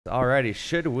Alrighty,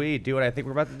 should we do what I think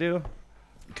we're about to do?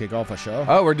 Kick off a show?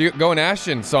 Oh, we're going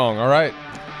Ashton song. All right.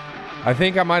 I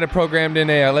think I might have programmed in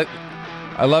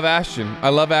I love Ashton,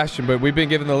 but we've been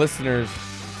giving the listeners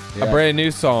a brand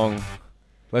new song.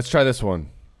 Let's try this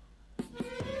one.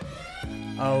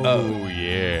 Oh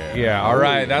yeah. Yeah, all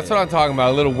right. That's what I'm talking about.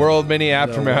 A little World Mini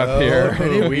aftermath here.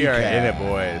 We are in it,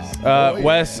 boys.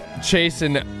 Wes, Chase,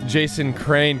 and Jason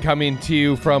Crane coming to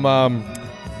you from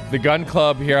the Gun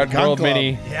Club here at World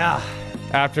Mini. Yeah.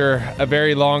 After a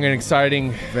very long and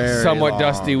exciting, somewhat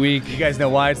dusty week. You guys know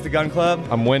why it's the Gun Club?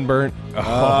 I'm windburnt.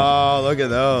 Oh, look at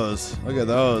those. Look at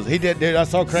those. He did, dude. I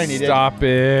saw Crane. He did. Stop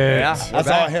it. Yeah, I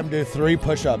saw him do 3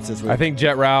 push-ups this week. I think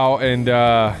Jet Rao and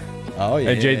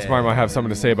Jade Smart might have something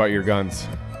to say about your guns.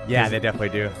 Yeah, they definitely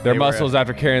do. Their muscles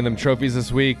after carrying them trophies this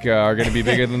week are going to be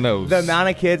bigger than those. The amount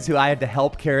of kids who I had to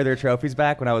help carry their trophies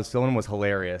back when I was filming was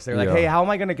hilarious. They're like, hey, how am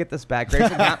I going to get this back?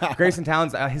 Grayson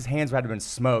Towns, his hands had to have been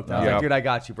smoked. I was like, dude, I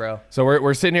got you, bro. So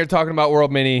we're sitting here talking about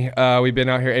World Mini. We've been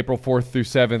out here April 4th through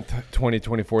 7th,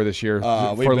 2024 this year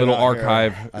for a little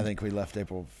archive. I think we left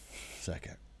April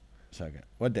 2nd.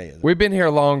 What day is it? We've been here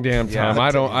a long damn time.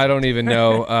 I don't even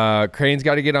know. Crane's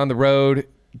got to get on the road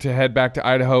to head back to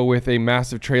Idaho with a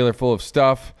massive trailer full of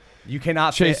stuff. You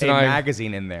cannot fit a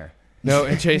magazine in there. No,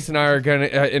 and Chase and I are going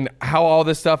to, and how all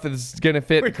this stuff is going to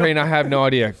fit, Crane, I have no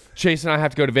idea. Chase and I have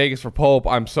to go to Vegas for Pulp.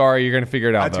 I'm sorry, you're going to figure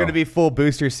it out, It's going to be full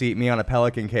booster seat, me on a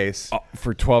Pelican case.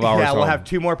 For 12 hours. Yeah, we'll have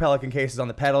 2 more Pelican cases on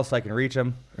the pedal so I can reach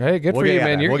them. Hey, good for you,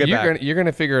 man. You're going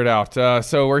to figure it out.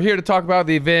 So we're here to talk about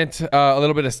the event, a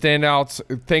little bit of standouts.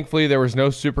 Thankfully, there was no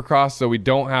Supercross, so we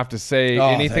don't have to say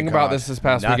anything about this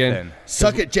past weekend.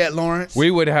 Suck it, Jet Lawrence. We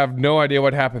would have no idea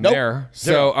what happened there.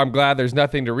 So I'm glad there's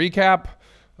nothing to recap.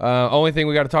 Only thing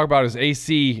we got to talk about is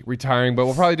AC retiring, but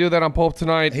we'll probably do that on Pulp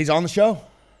tonight. He's on the show.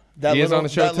 He is on the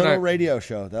show tonight. That little radio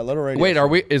show.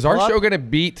 Wait, is our show going to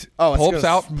beat Pulp's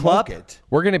out? Plup?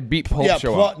 We're going to beat Pulp's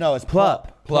show out. No, it's Plup.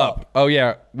 Oh,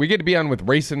 yeah. We get to be on with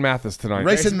Racing Mathis tonight.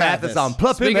 Racing Mathis on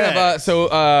Plup. Speaking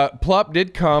of, Plup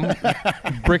did come.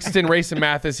 Brixton Racing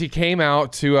Mathis. He came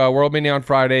out to World Mini on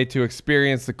Friday to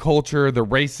experience the culture, the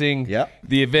racing,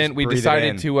 the event. We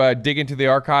decided to dig into the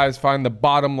archives, find the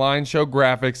bottom line, show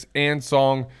graphics and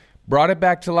song, brought it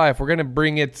back to life. We're going to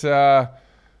bring it,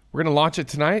 we're going to launch it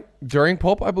tonight during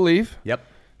Pulp, I believe. Yep.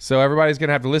 So everybody's going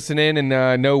to have to listen in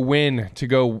and know when to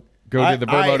go to the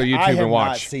Vurbmoto YouTube and watch. I have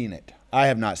not seen it. I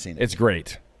have not seen it. It's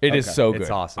great. It is so good. It's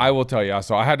awesome. I will tell you.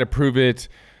 So I had to prove it.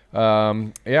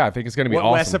 Yeah, I think it's going to be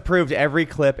awesome. Wes approved every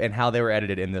clip and how they were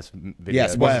edited in this video.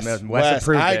 Yes, Wes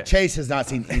approved it. Chase has not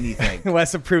seen anything.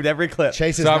 Wes approved every clip.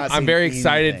 Chase has not seen I'm very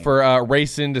excited for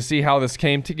racing to see how this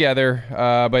came together.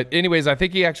 But anyways, I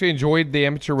think he actually enjoyed the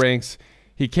amateur ranks.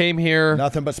 He came here.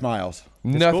 Nothing but smiles.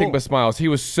 Nothing but smiles. He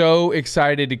was so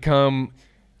excited to come.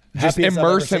 Just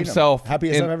immerse himself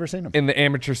Happiest I've ever seen him in the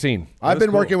amateur scene. I've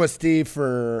been working with Steve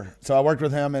so I worked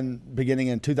with him beginning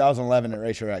in 2011 at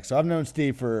Racer X. So I've known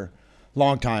Steve for a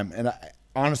long time, and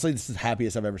honestly, this is the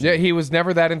happiest I've ever seen. Yeah, he was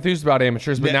never that enthused about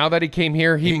amateurs, but now that he came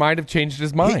here, he might have changed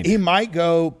his mind. He might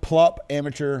go Plup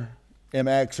Amateur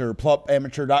MX or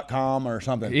plupamateur.com or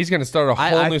something. He's going to start a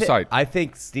whole new site. I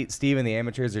think Steve and the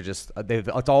amateurs are just,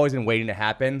 it's always been waiting to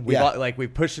happen.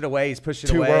 We've pushed it away. He's pushed it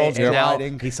away. 2 worlds and now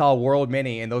colliding. he saw World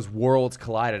Mini, and those worlds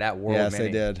collided at World Mini. Yes,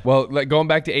 they did. Well, going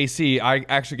back to AC, I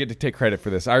actually get to take credit for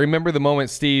this. I remember the moment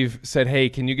Steve said, hey,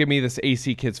 can you give me this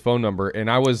AC kid's phone number? And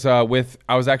I was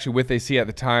actually with AC at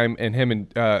the time, and him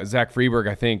and Zach Freeberg,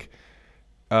 I think.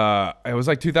 It was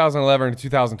like 2011 or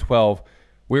 2012.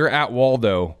 We were at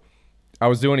Waldo. I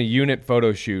was doing a unit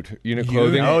photo shoot, unit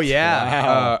clothing. Oh, yeah.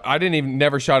 Wow. I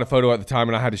never shot a photo at the time,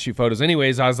 and I had to shoot photos.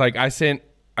 Anyways, I was like, I think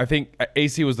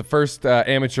AC was the first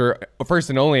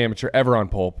and only amateur ever on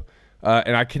Pulp.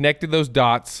 And I connected those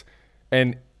dots,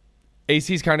 and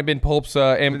AC's kind of been Pulp's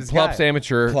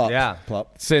amateur Plup.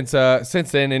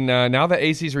 Since then. And now that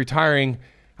AC's retiring,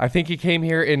 I think he came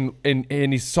here and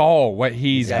he saw what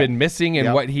he's been missing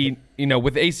and what he,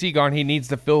 with AC gone, he needs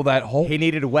to fill that hole. He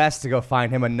needed Wes to go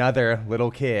find him another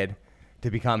little kid to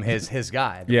become his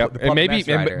guy. Yeah, but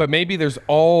maybe there's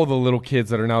all the little kids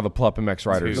that are now the Plup MX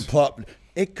riders. The Plup.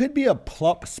 It could be a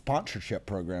Plup sponsorship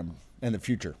program in the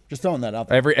future. Just throwing that out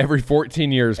there. Every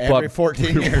 14 years,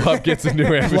 Plup gets a new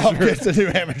amateur. Plup gets a new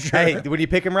amateur. Hey, when you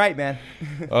pick him right, man.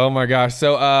 Oh my gosh.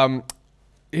 So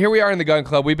here we are in the Gun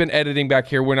Club. We've been editing back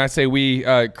here. When I say we,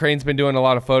 Crane's been doing a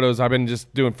lot of photos. I've been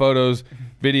just doing photos,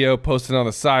 video, posting on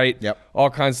the site. Yep. All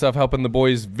kinds of stuff, helping the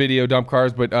boys video dump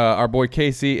cars. But our boy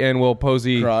Casey and Will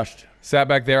Posey Sat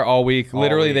back there all week.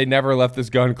 Literally, they never left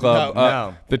this gun club.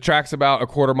 No. The track's about a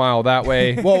quarter mile that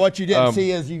way. Well, what you didn't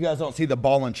see is you guys don't see the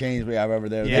ball and chains we have over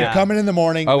there. Yeah. They're coming in the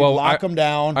morning. We lock them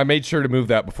down. I made sure to move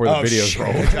that before the videos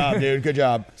rolled. Good job, dude. Good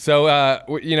job. So,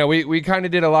 we kind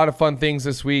of did a lot of fun things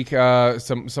this week.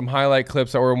 Some highlight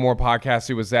clips that were more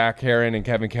podcasty with Zach Herron and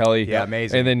Kevin Kelly. Yeah,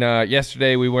 amazing. And then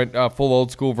yesterday we went full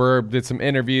old school Verb, did some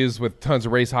interviews with tons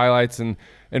of race highlights and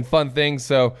fun things.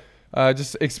 So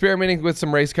just experimenting with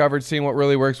some race coverage, seeing what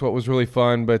really works, what was really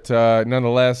fun. But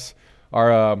nonetheless,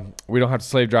 we don't have to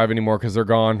slave drive anymore because they're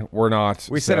gone. We're not.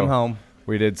 We sent them home.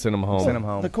 We did send them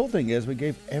home. The cool thing is we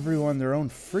gave everyone their own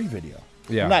free video.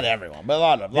 Yeah. Not everyone, but a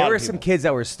lot of There were people. some kids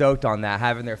that were stoked on that,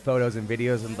 having their photos and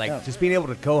videos and just being able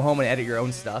to go home and edit your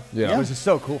own stuff. Yeah. It was just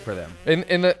so cool for them.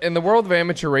 In the world of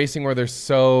amateur racing, where there's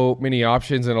so many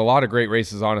options and a lot of great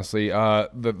races, honestly,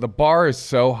 the bar is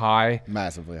so high,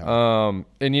 massively high.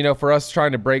 And for us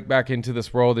trying to break back into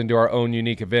this world and do our own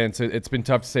unique events, it's been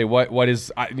tough to say what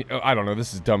is I don't know.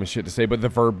 This is dumb as shit to say, but the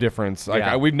Verb difference.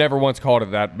 We've never once called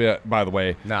it that. By the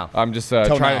way, no. I'm just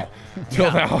trying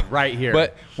till now right here.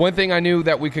 But one thing I knew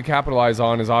that we could capitalize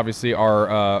on is obviously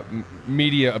our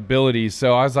media abilities.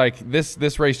 So I was like,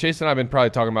 this race, Jason and I have been probably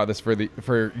talking about this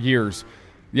for years.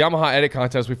 The Yamaha Edit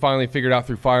Contest, we finally figured out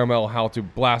through FireMail how to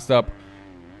blast up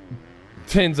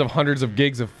tens of hundreds of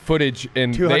gigs of footage,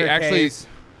 and they actually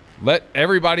let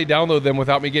everybody download them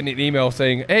without me getting an email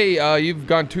saying, hey, you've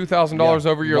gone $2,000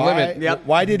 over your limit. Yep.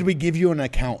 Why did we give you an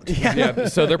account? Yeah,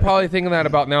 so they're probably thinking that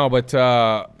about now, but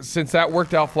since that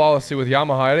worked out flawlessly with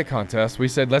Yamaha Edit Contest, we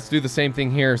said let's do the same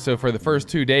thing here. So for the first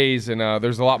 2 days, and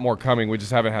there's a lot more coming, we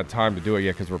just haven't had time to do it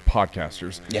yet because we're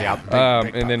podcasters. Yeah.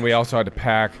 And then we also had to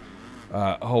pack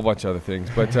a whole bunch of other things.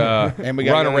 But and we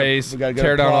run a race,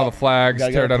 tear down all the flags,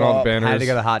 tear down all the banners. Had to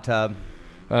go to the hot tub.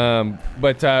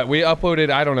 But we uploaded,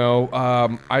 I don't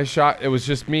know, I shot, it was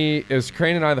just me, it was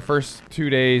Crane and I the first 2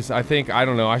 days. I think, I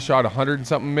don't know, I shot 100 and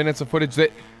something minutes of footage.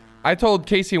 I told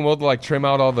Casey and Will to trim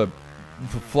out all the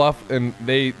fluff, and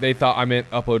they thought I meant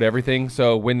upload everything.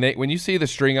 So when you see the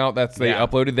string out they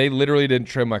uploaded, they literally didn't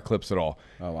trim my clips at all.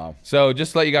 Oh, wow. So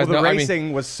just to let you guys know, the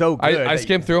racing was so good. I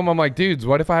skimmed through them. I'm like, dudes,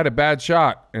 what if I had a bad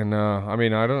shot? And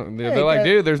they're like,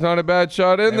 dude, there's not a bad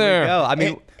shot in there. I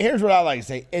mean, here's what I like to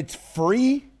say: it's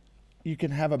free. You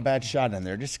can have a bad shot in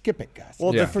there. Just skip it, guys.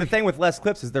 Well, the thing with less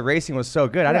clips is the racing was so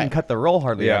good. I didn't cut the roll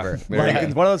hardly ever.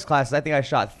 In one of those classes, I think I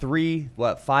shot 3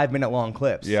 5-minute long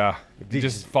clips. Yeah,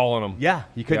 just following them. Yeah,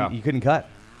 you couldn't cut.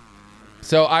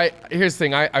 So here's the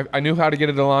thing. I knew how to get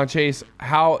it to lawn chase.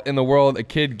 How in the world a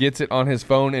kid gets it on his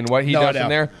phone and what he does in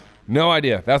there? No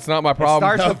idea. That's not my problem.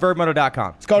 It starts with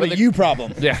Vurbmoto.com. It's called a you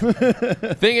problem. Yeah.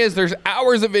 Thing is, there's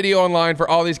hours of video online for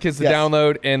all these kids to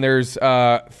download, and there's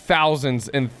thousands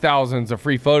and thousands of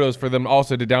free photos for them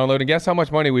also to download. And guess how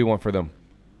much money we want for them?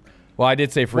 Well, I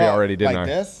did say free already, didn't I?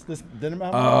 This didn't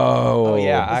matter. Oh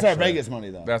yeah. That's our Vegas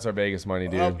money, though. That's our Vegas money,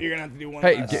 dude. Oh, you're gonna have to do one.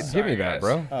 Hey, give me that,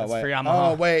 bro.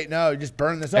 Oh wait, no, just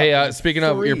burn this up. Hey, speaking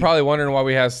of, you're probably wondering why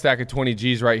we have a stack of 20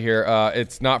 Gs right here.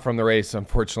 It's not from the race,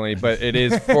 unfortunately, but it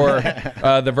is for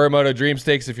the Vurbmoto Dream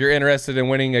Stakes. If you're interested in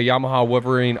winning a Yamaha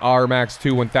Wolverine R-Max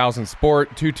 2 1000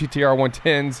 Sport, 2 TTR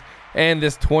 110s, and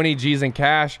this 20 Gs in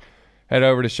cash, head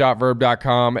over to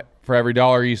shopverb.com. For every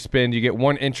 $1 you spend, you get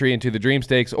 1 entry into the Dream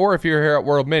Stakes. Or if you're here at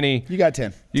World Mini, you got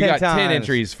 10. You got 10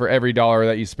 entries for every $1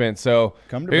 that you spent. So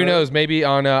who knows? Maybe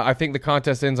on I think the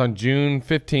contest ends on June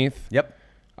 15th. Yep.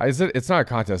 It's not a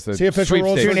contest. See official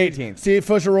rules. June 18th. See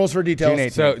official rules for details. June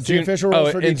 18th. So see official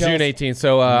rules for details. June 18th.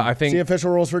 So I think see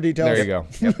official rules for details. There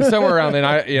you go. Somewhere around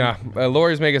then.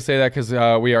 Lawyers make us say that because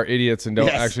we are idiots and don't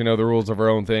actually know the rules of our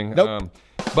own thing. Nope.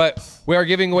 But we are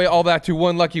giving away all that to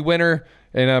one lucky winner,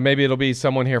 and maybe it'll be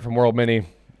someone here from World Mini.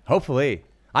 Hopefully.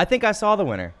 I think I saw the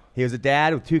winner. He was a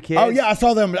dad with 2 kids. Oh, yeah, I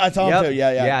saw them. I saw them too.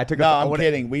 Yeah. Yeah, I took I'm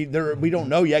kidding. We don't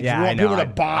know yet because we want people to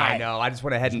buy. I know. I just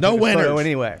went ahead and no took a winners photo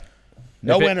anyway.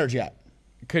 No winners yet.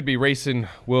 Could be Brixton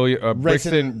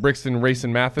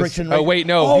Racing Mathis. Oh, wait,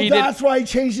 no. Oh, that's why he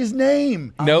changed his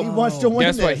name. Nope. He wants to win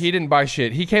Guess what? He didn't buy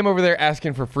shit. He came over there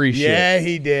asking for free shit. Yeah,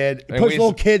 he did. He pushed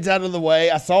little kids out of the way.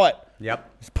 I saw it. Yep.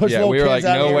 Pushed little we were kids like,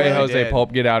 out of no the way, way. Jose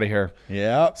Pulp, get out of here.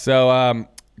 Yeah. So,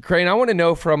 Crane, I want to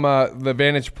know from the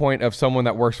vantage point of someone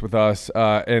that works with us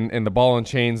and the ball and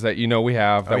chains that we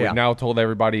have that we've now told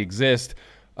everybody exist.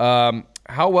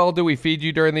 how well do we feed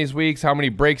you during these weeks? How many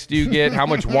breaks do you get? How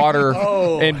much water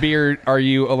and beer are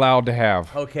you allowed to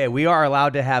have? Okay, we are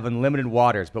allowed to have unlimited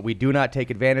waters, but we do not take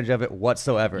advantage of it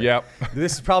whatsoever. Yep.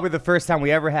 This is probably the first time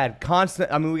we ever had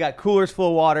constant. I mean, we got coolers full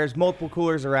of waters, multiple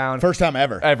coolers around. First time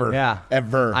ever. Ever. Yeah.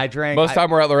 Ever. I drank. Most time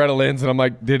we're at Loretta Lynn's, and I'm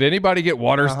like, did anybody get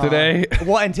waters today?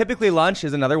 Well, and typically lunch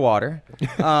is another water.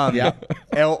 Yeah.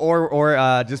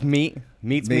 Or just meat.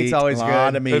 Meat's always a good.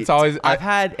 lot of meat. It's always. I've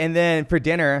had, and then for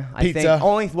dinner, I Pizza. think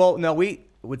only. Well, no, we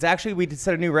did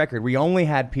set a new record. We only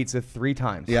had pizza 3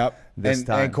 times. Yep. This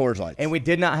time. And Coors Lights. And we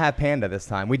did not have Panda this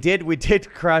time. We did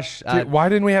crush. Dude, why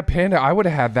didn't we have Panda? I would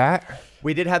have had that.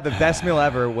 We did have the best meal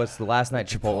ever. Was the last night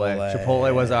Chipotle.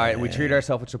 Chipotle was all right. We treated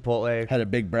ourselves with Chipotle. Had a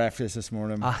big breakfast this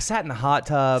morning. Sat in the hot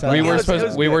tub. We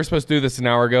were supposed to do this an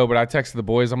hour ago, but I texted the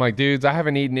boys. I'm like, dudes, I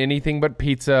haven't eaten anything but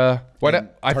pizza.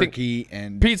 I think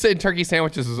pizza and turkey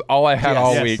sandwiches is all I had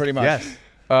all week. Pretty much. Yes.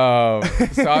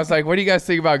 So I was like, what do you guys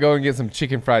think about going and get some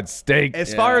chicken fried steak?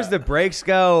 As far as the breaks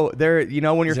go, when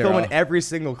you're Zero. filming every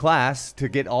single class to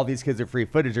get all these kids their free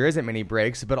footage, there isn't many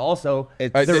breaks, but also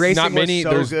the racing not many.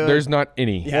 was so good. There's not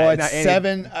any. Yeah, Well, not it's any.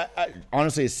 7.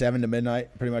 Honestly, it's 7 to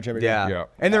midnight pretty much every day. Yeah.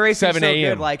 And the racing 7 so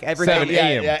a.m. good. Like every 7 time,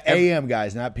 a.m. Yeah, AM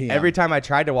guys, not PM. Every time I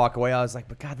tried to walk away, I was like,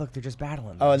 but God, look, they're just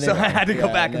battling. Oh, and so then- I had to go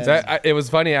yeah, back and and It was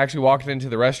funny. Actually, walking into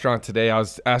the restaurant today, I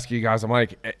was asking you guys. I'm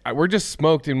like, we're just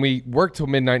smoked, and we work till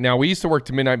midnight now. We used to work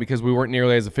to midnight because we weren't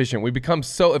nearly as efficient. We become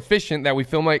so efficient that we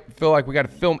feel like we got to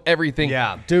film everything, Do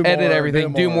edit more,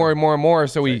 everything, do more and more and more.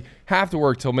 So we have to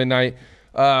work till midnight.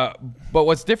 But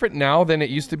what's different now than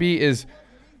it used to be is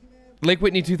Lake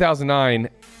Whitney 2009.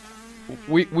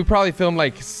 We probably filmed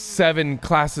like 7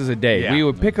 classes a day. Yeah. We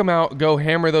would pick them out, go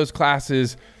hammer those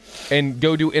classes, and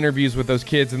go do interviews with those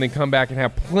kids, and then come back and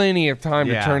have plenty of time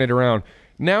to turn it around.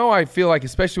 Now I feel like,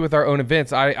 especially with our own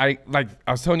events, I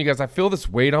was telling you guys, I feel this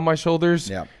weight on my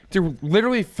shoulders to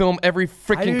literally film every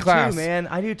freaking class. I do too, man.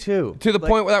 I do too. To the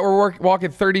point that we're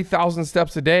walking 30,000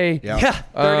 steps a day. Yeah,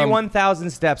 31,000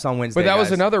 steps on Wednesday. But that was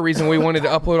guys. another reason we wanted to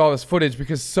upload all this footage,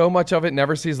 because so much of it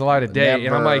never sees the light of day.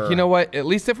 And I'm like, you know what? At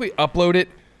least if we upload it,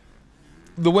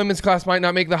 the women's class might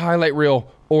not make the highlight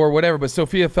reel or whatever, but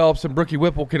Sophia Phelps and Brookie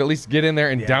Whipple could at least get in there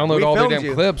and download all their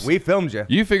damn clips. We filmed you.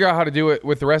 You figure out how to do it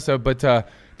with the rest of it, but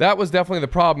that was definitely the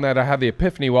problem that I had the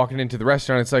epiphany walking into the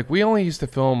restaurant. It's like, we only used to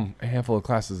film a handful of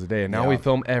classes a day, and now we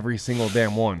film every single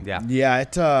damn one. Yeah.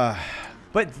 Yeah,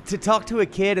 But to talk to a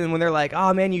kid and when they're like,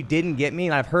 oh, man, you didn't get me,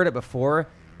 and I've heard it before,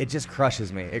 it just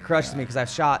crushes me. It crushes me because I've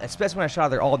shot, especially when I shot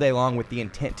there all day long with the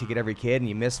intent to get every kid, and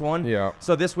you miss one. Yeah.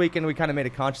 So this weekend we kind of made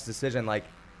a conscious decision, like,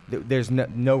 there's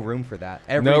no room for that.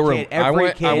 Every No kid, room.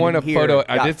 Every kid I want a here photo.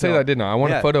 I got did say filmed. that, didn't I? I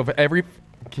want a photo of every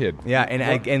kid. Yeah,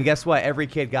 and guess what? Every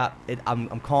kid got it.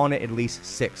 I'm calling it at least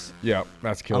 6. Yeah,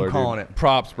 that's killer. I'm calling it.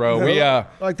 Props, bro. We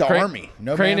like the Army.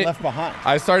 No man left behind.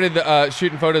 I started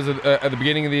shooting photos at the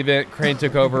beginning of the event. Crane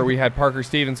took over. We had Parker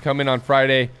Stevens come in on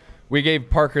Friday. We gave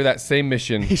Parker that same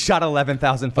mission. He shot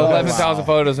 11,000 photos. 11,000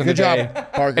 photos in a day. Good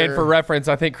job, Parker. And for reference,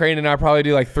 I think Crane and I probably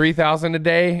do like 3,000 a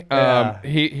day.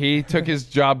 He took his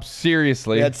job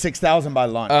seriously. We had 6,000 by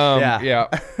lunch. Yeah.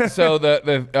 So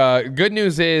the good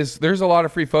news is there's a lot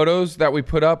of free photos that we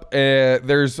put up.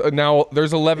 There's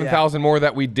 11,000 more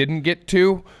that we didn't get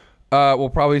to. We'll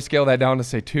probably scale that down to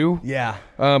say 2. Yeah.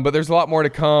 But there's a lot more to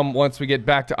come once we get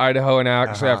back to Idaho and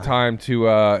actually have time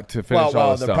to finish all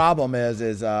well, this the stuff. problem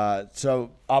is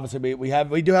so obviously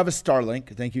we do have a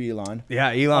Starlink. Thank you, Elon.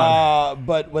 Yeah, Elon.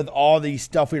 But with all the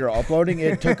stuff we were uploading,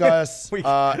 it took us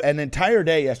an entire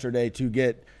day yesterday to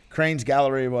get Crane's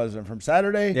gallery from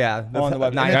Saturday. Yeah, on the website.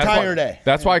 An That's entire why- day.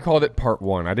 That's why I called it part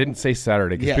 1. I didn't say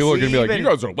Saturday because people are going to be like, you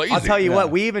guys are lazy. I'll tell you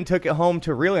what, we even took it home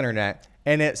to real internet,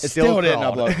 and it Still didn't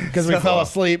crawled. upload because we fell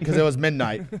asleep because it was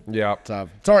midnight. Yeah. So,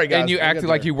 sorry, guys. And you We'll acted get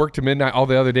like there. you worked to midnight all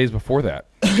the other days before that.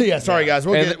 Yeah, sorry, guys.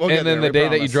 We'll get and then there, the we day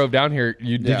that you promise. drove down here,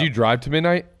 did you drive to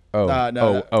midnight? Oh,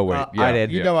 no. oh, wait. Yeah, I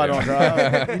did. You know I don't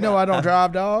drive. You know I don't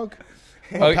drive, dog.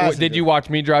 Did you watch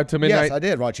me drive to midnight? Yes, I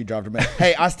did watch you drive to midnight.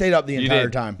 Hey, I stayed up the entire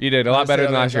time. You did a lot better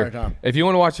than last year. If you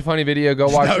want to watch a funny video, go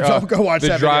watch. Don't go watch the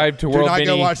that drive video. to World Do not Mini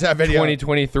go watch that video.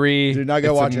 2023. Do not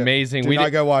go watch it. Amazing. Do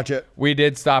not go watch it. We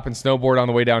did stop and snowboard on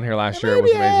the way down here last year. It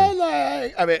was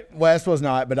amazing. I mean, Wes was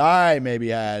not, but I maybe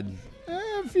had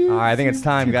a few. All right, I think it's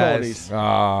time, guys.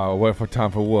 qualities. What for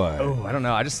time for what? Oh, I don't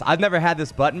know. I've never had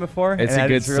this button before. It's and a I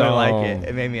good just really like song. it.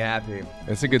 It made me happy.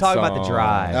 It's a good Talk song. about the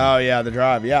drive. Oh yeah, the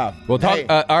drive. Yeah. We'll talk. Hey,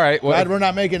 All right. Well, glad we're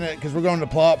not making it because we're going to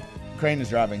Plup. Crane is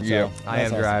driving. So Yeah. I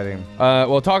am that's awesome. driving.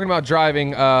 well, talking about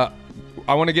driving, I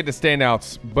want to get to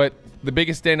standouts, but the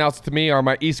biggest standouts to me are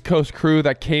my East Coast crew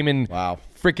that came in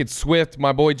freaking swift.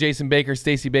 My boy Jason Baker,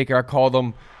 Stacy Baker, I called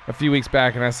them a few weeks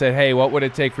back and I said, hey, what would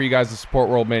it take for you guys to support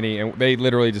World Mini? And they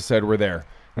literally just said, we're there.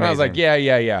 And I was like,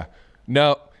 yeah.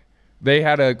 No, they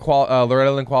had a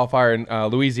Loretta Lynn qualifier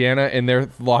in Louisiana, and their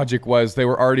logic was they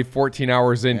were already 14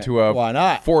 hours into a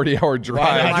 40-hour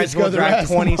drive. Why not just go drive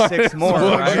 26 more?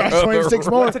 Right? 26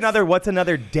 more. What's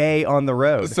another day on the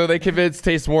road? So they convinced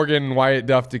Tace Morgan and Wyatt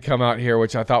Duff to come out here,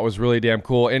 which I thought was really damn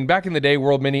cool. And back in the day,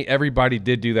 World Mini, everybody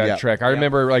did do that trek. I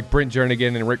remember like Brent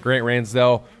Jernigan and Grant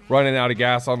Ransdell running out of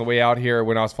gas on the way out here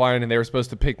when I was flying, and they were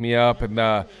supposed to pick me up.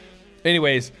 And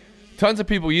anyways, tons of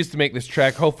people used to make this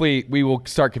trek. Hopefully, we will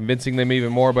start convincing them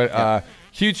even more. But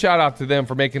huge shout out to them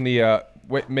for making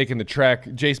the trek.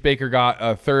 Jace Baker got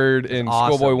a third in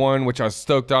Schoolboy 1, which I was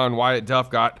stoked on. Wyatt Duff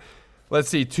got, let's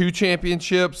see, 2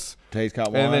 championships. Tace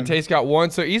got 1. And then Tace got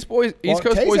 1. So East Coast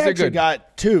boys did good.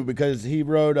 Got 2 because he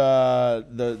rode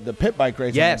the pit bike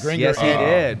race. Yes, he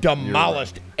did.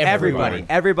 Demolished everybody.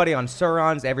 Everybody on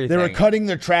Surons, everything. They were cutting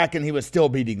their track, and he was still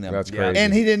beating them. That's crazy.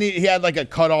 And he had like a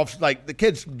cutoff. Like the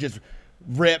kid's just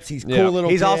rips. He's cool little.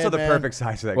 He's kid, also the man. perfect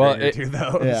size for that grader too,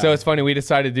 though. Yeah. So it's funny. We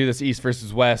decided to do this East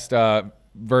versus West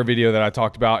Vur video that I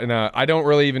talked about, and I don't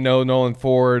really even know Nolan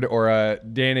Ford or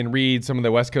Dan and Reed, some of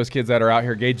the West Coast kids that are out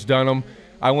here. Gage Dunham.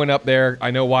 I went up there. I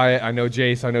know Wyatt. I know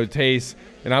Jace. I know Tace.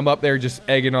 And I'm up there just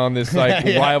egging on this like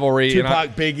rivalry.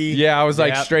 Tupac, Biggie. Yeah, I was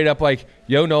like straight up like,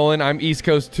 yo, Nolan, I'm East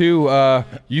Coast too.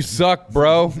 You suck,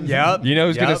 bro. Yep. You know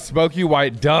who's going to smoke you?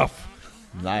 Wyatt Duff.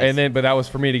 Nice. And then, but that was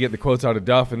for me to get the quotes out of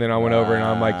Duff. And then I went over and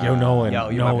I'm like, yo, Nolan,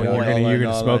 you're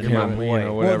gonna smoke him. You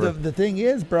know, whatever. Well, the thing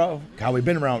is, bro, God, we've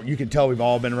been around. You can tell we've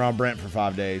all been around Brent for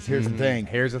 5 days. Here's the thing.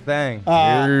 Here's the thing.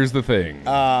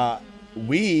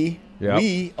 We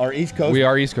are East Coast. We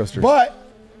are East Coasters.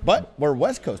 But we're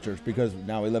West Coasters because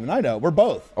now we live in Idaho. We're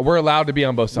both. We're allowed to be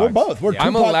on both sides. We're both. We're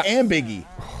Tupac and Biggie.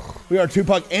 We are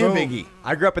Tupac and Biggie.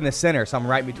 I grew up in the center, so I'm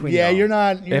right between y'all. you're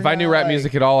not. If I knew rap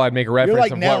music at all, I'd make a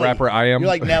reference of what rapper I am. You're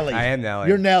like Nelly. I am Nelly.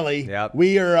 You're Nelly. Yep.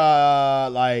 We are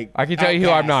like. I can tell you who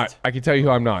I'm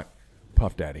not.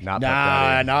 Puff Daddy. Not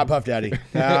Puff Daddy.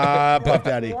 Not Puff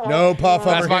Daddy. No Puff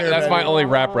over here. That's my only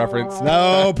rap reference.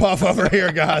 No Puff over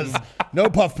here, guys. No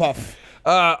Puff.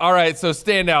 All right, so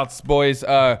standouts, boys.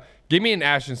 Give me an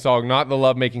Ashton song, not the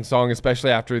lovemaking song,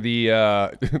 especially after the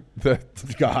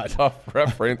Puff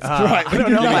reference. Right. I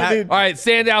don't know. All right,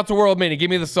 stand out to World Mini. Give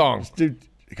me the song. Dude,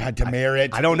 God,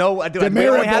 Demerit. I don't know.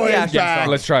 Demerit Boys back.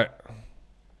 Let's try it.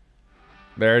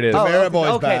 There it is. Demerit Boys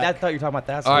okay, back. I thought you were talking about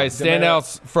that song. All right,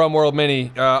 standouts from World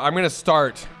Mini. I'm going to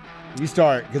start. You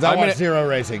start, because I watched Zero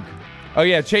Racing. Oh,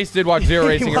 yeah, Chase did watch Zero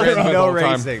Racing. No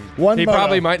racing. He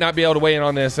probably might not be able to weigh in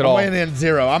on this at all. I'm weighing in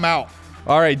 0. I'm out.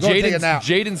 All right,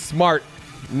 Jaden Smart,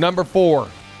 number 4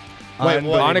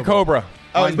 on a Cobra.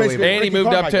 And he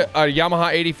moved up to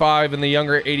Yamaha 85 in the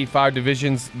younger 85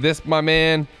 divisions. This, my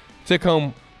man, took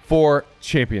home 4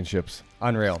 championships.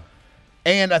 Unreal.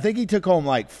 And I think he took home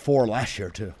like 4 last year,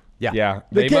 too. Yeah.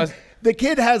 The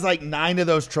kid has like 9 of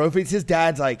those trophies. His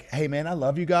dad's like, hey, man, I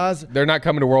love you guys. They're not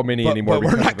coming to World Mini anymore.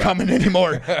 But we're not coming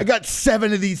anymore. I got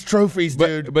 7 of these trophies,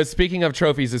 dude. But speaking of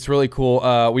trophies, it's really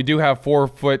cool. We do have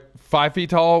 5 feet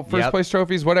tall first place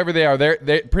trophies, whatever they are.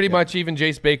 They pretty much, even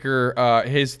Jace Baker,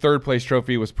 his 3rd place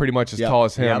trophy was pretty much as tall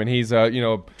as him, and he's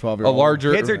 12-year-old. A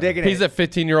larger. Kids are digging he's it. a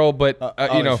 15-year-old, but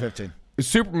he's 15.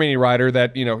 Super mini rider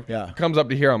that comes up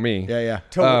to here on me.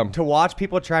 To watch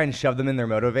people try and shove them in their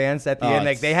moto vans at the end,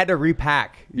 like they had to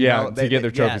repack. To get their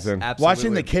trophies in. Absolutely.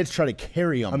 Watching the kids try to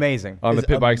carry them, amazing on the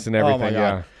pit bikes and everything. Oh my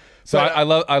God. So I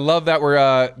love that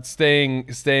we're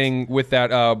staying with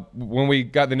that. When we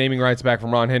got the naming rights back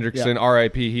from Ron Hendrickson,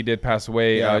 R.I.P. He did pass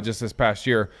away just this past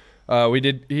year.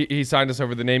 He signed us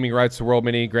over the naming rights to World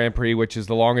Mini Grand Prix, which is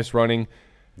the longest running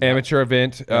amateur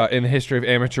event in the history of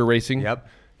amateur racing.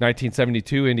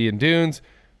 1972 Indian Dunes.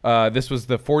 This was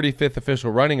the 45th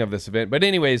official running of this event. But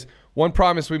anyways, one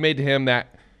promise we made to him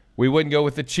that we wouldn't go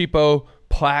with the cheapo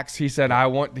plaques. He said, I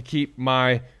want to keep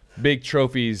my big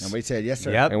trophies. And we said, yes,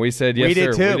 sir. And we said, yes,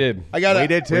 sir. Too. We did. We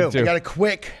did too. I got a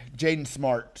quick Jaden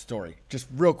Smart story. Just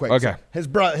real quick. Okay. So his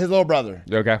little brother.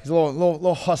 Okay. He's a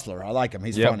little hustler. I like him.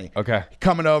 He's funny. Okay.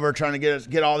 Coming over, trying to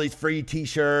get all these free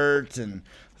T-shirts. And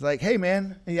I was like, hey,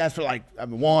 man. And he asked for like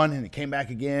 1, and he came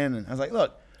back again. And I was like,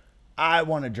 look, I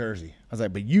want a jersey. I was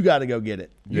like, but you got to go get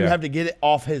it. You have to get it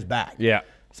off his back. Yeah.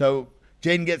 So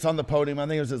Jaden gets on the podium. I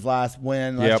think it was his last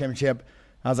championship.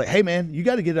 I was like, hey, man, you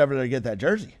got to get over there to get that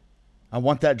jersey. I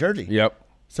want that jersey. Yep.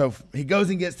 So he goes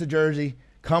and gets the jersey,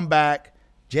 come back.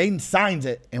 Jaden signs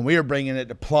it, and we are bringing it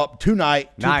to Plup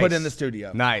tonight to put in the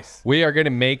studio. Nice. We are going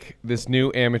to make this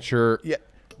new amateur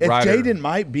rider. Jaden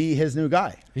might be his new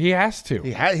guy. He has to.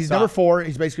 He's number 4.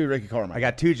 He's basically Ricky Carmichael. I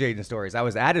got 2 Jaden stories. I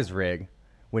was at his rig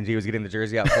when he was getting the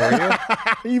jersey out for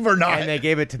you. You were not. And they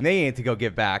gave it to me to go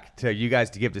give back to you guys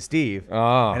to give to Steve.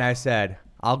 Oh. And I said,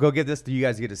 I'll go give this to you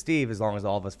guys to get to Steve as long as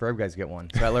all of us Verb guys get one.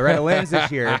 So at Loretta Lynn's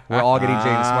this year, we're all getting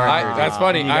Jaden Smart jerseys. That's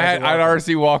funny. I'd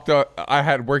already I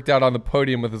had worked out on the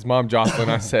podium with his mom, Jocelyn.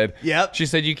 I said, Yep. She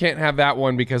said, you can't have that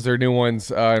one because they're new ones,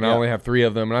 and I only have 3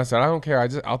 of them. And I said, I don't care.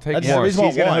 I'll take one. She's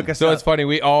gonna hook us So up. it's funny.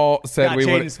 We all said Got we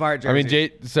would. Jaden Smart I mean,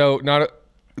 jersey.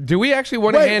 do we actually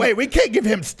want to hand? Wait, we can't give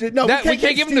him. No, we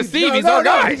can't give him to Steve. No, He's our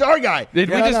guy. He's our guy. Did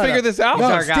we just figure this out? No,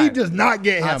 He's our guy. Steve does not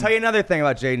get him. I'll tell you another thing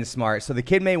about Jaden Smart. So the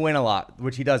kid may win a lot,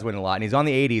 which he does win a lot, and he's on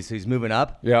the 80s, so he's moving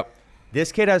up. Yep.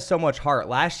 This kid has so much heart.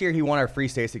 Last year, he won our free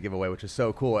Stacey giveaway, which is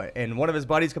so cool. And one of his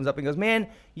buddies comes up and goes, "Man,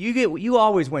 you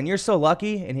always win. You're so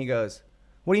lucky." And he goes,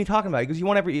 "What are you talking about?" He goes, "You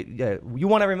won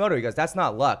every moto." He goes, "That's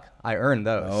not luck. I earned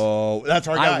those." Oh, that's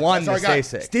our guy. I won that's the our guy.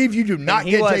 Stacey. Steve, you do not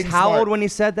He get was Jaden how Smart. old when he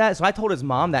said that? So I told his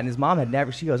mom that, and his mom had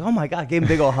never. She goes, "Oh my god!" Gave him a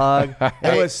big old hug.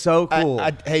 It was so cool.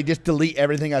 Hey, just delete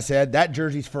everything I said. That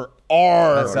jersey's for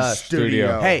our That's us.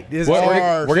 studio. Hey, we're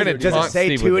gonna does it taunt say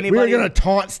Steve to with it. anybody? We're gonna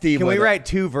taunt Steve. Can with we it. write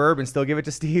 2 Verb and still give it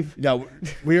to Steve? No,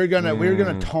 we're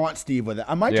gonna taunt Steve with it.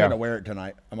 I might try to wear it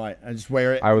tonight. I just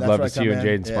wear it. I would That's love where to see come you in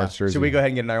in. Jaden Smart's jersey. Should we go ahead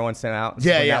and get another one sent out?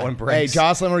 Yeah, When yeah. That one Hey, breaks.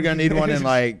 Jocelyn, we're gonna need one in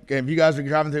if you guys are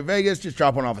driving through Vegas, just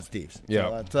drop one off at Steve's.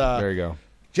 Yeah, So there you go.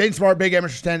 Jaden Smart, big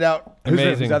amateur standout.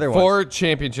 Amazing. who's other ones? 4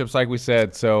 championships, like we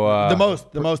said. So The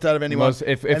most out of anyone.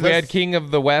 If we had King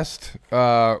of the West,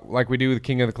 like we do with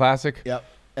King of the Classic, Yep.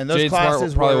 And those Jaden Smart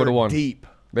classes probably were would've won. deep.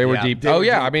 they were Yeah. deep. They Oh were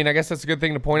yeah, deep. I mean, I guess that's a good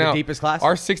thing to point out. deepest classes.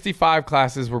 Our 65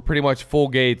 classes were pretty much full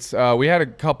gates. We had a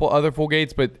couple other full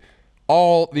gates, but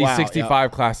all these Wow,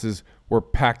 65 classes were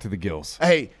packed to the gills.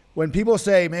 Hey, when people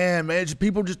say, man,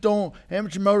 people just don't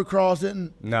amateur motocross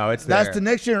didn't. No, it's there. That's the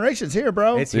next generation's here,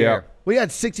 bro. It's here. We had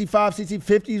 65,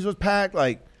 50s was packed.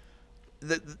 Like,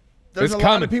 there's It's a lot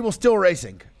coming. of people still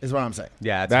racing, is what I'm saying.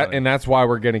 Yeah, it's That's why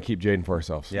we're gonna keep Jaden for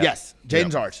ourselves. Yeah. Yes,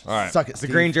 Jaden's ours. All right. Suck it, the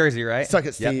Steve. green jersey, right? Suck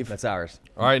it, Yep, Steve. that's ours.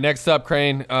 All right, next up,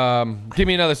 Crane. Give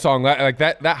me another song. Like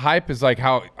that hype is like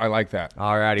how I like that.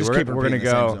 Alrighty, Just we're keep gonna repeating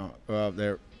the same go. song.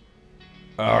 There.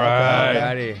 All right.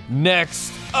 Alrighty.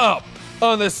 Next up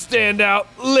on the standout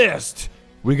list,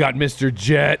 we got Mr.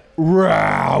 Jet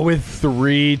Rao with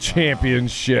 3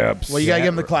 championships. Well, you gotta give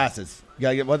them the classes. You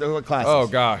gotta get what classes? Oh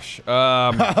gosh.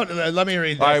 Let me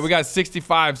read this. All right, we got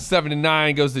 65, 7 to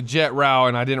 9 goes to Jet Rao,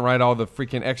 and I didn't write all the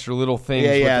freaking extra little things.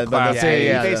 Yeah, with yeah, the but classes. that's- Yeah,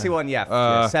 yeah, basically one,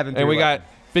 yeah, 7 and we through got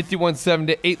 51-7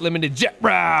 to 8 limited Jet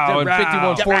Rao, and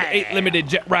 51-4 to 8 limited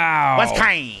Jet Rao. What's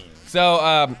kind?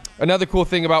 So another cool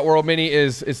thing about World Mini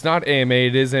is it's not AMA,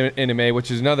 it is NMA,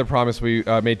 which is another promise we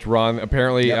made to Ron.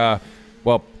 Apparently,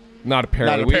 well, not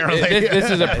apparently. Not apparently. This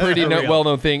is a pretty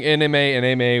well-known thing. NMA and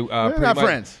AMA, They're pretty not much,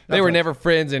 friends. They were never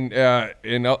friends, and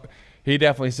he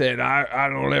definitely said, "I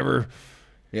don't ever."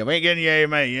 Yeah, we ain't getting you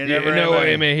AMA. You Yeah, never no,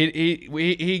 AMA. AMA.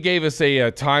 He gave us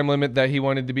a time limit that he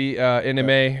wanted to be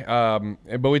NMA,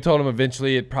 but we told him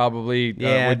eventually it probably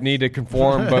would need to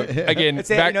conform. But again, It's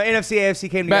NFC, AFC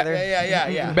came together.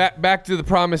 Yeah. back to the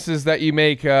promises that you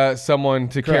make someone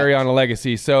to carry on a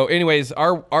legacy. So, anyways,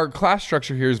 our class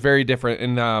structure here is very different,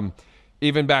 and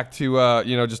even back to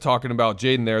just talking about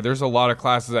Jaden there. There's a lot of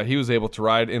classes that he was able to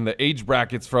ride in the age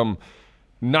brackets from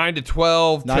 9 to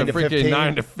 12 9 to to freaking 15.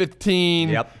 9 to 15,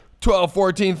 Yep. 12,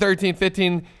 14, 13,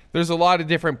 15. There's a lot of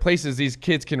different places these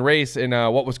kids can race. And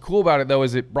what was cool about it, though,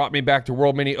 is it brought me back to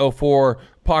World Mini 04,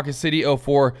 Pocket City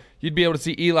 04. You'd be able to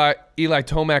see Eli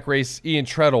Tomac race Ian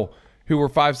Treadle, who were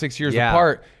 5-6 years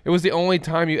apart. It was the only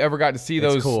time you ever got to see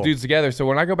those dudes together. So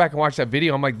when I go back and watch that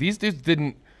video, I'm like, these dudes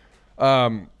didn't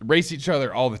race each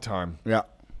other all the time. Yeah.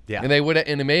 And they would at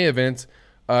NMA events,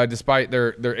 despite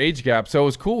their age gap. So it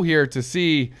was cool here to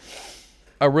see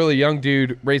a really young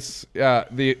dude race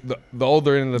the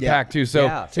older end of the pack too.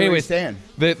 So anyways,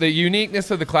 the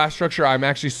uniqueness of the class structure, I'm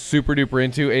actually super duper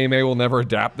into. AMA will never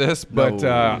adapt this, but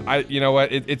you know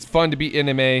what? It's fun to be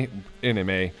NMA.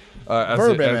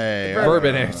 Verb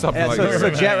something like that. So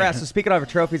Jet Rao. So speaking of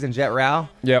trophies and Jet Rao,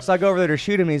 so I go over there to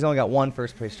shoot him, and he's only got 1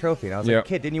 first place trophy. And I was like,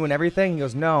 "Kid, didn't you win everything?" He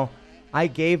goes, "No, I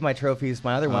gave my trophies,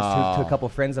 my other ones, to a couple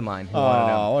friends of mine who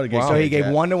wanted them." What a good So he gave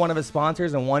Jet. 1 to one of his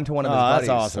sponsors and 1 to one of his buddies.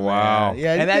 That's awesome. Wow. Man.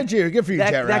 Yeah, And good for you,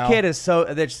 Jet Rao. That kid is so.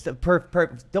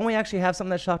 Don't we actually have something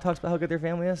that Shock talks about how good their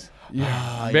family is?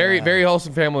 Very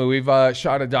wholesome family. We've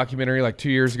shot a documentary like 2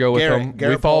 years ago with them.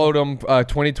 We followed them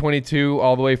 2022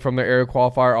 all the way from the area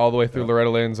qualifier all the way through Loretta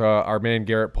Lynn's. Our man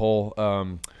Garrett Pohl.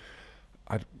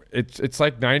 It's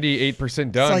like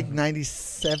 98% done. It's like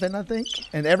 97, I think.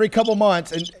 And every couple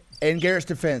months, and in Garrett's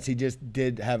defense, he just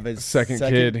did have his second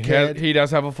kid. He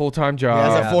does have a full-time job.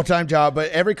 He has a full-time job,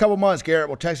 but every couple months, Garrett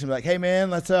will text me like, "Hey man,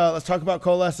 let's talk about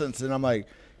coalescence," and I'm like,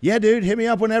 "Yeah, dude, hit me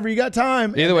up whenever you got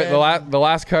time." Either way, the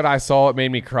last cut I saw, it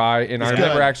made me cry, and I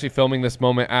remember actually filming this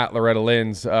moment at Loretta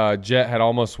Lynn's. Jet had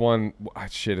almost won.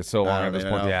 Shit, it's so long at this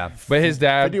point. Yeah, but his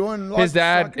dad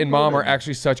and mom are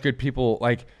actually such good people.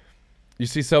 Like, you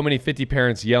see so many 50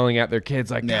 parents yelling at their kids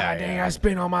like, "God dang, I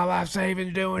spent all my life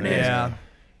savings doing this." Yeah.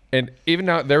 And even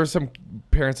now, there were some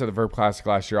parents at the Verb Classic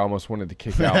last year I almost wanted to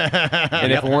kick out.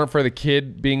 And if it weren't for the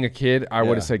kid being a kid, I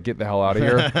would have said, "Get the hell out of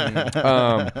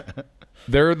here."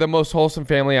 They're the most wholesome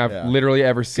family I've literally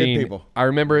ever seen. Good people. I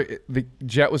remember the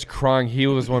Jet was crying. He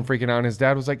was one freaking out. And his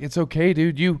dad was like, "It's okay,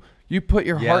 dude. You put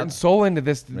your heart and soul into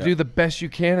this to do the best you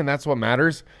can, and that's what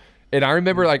matters." And I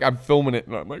remember, like, I'm filming it,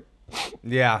 and I'm like,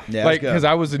 like, because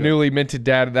I was a newly minted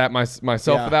dad at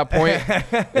myself at that point,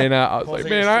 and I was like,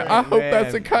 man, I hope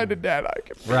that's the kind of dad I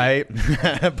can be.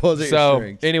 Right.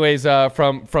 So, anyways,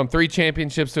 from 3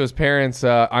 championships to his parents,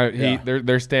 they're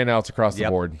standouts across the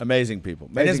board. Amazing people.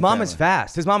 And his mom is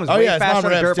fast. His mom is way faster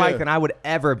on a dirt bike than I would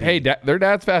ever be. Hey, their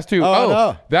dad's fast too.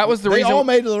 No. That was the reason. They all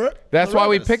made Loretta. That's why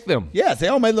we picked them. Yes, they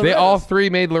all made Loretta's. They all 3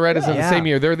 made Loretta's in the same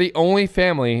year. They're the only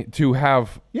family to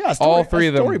have all 3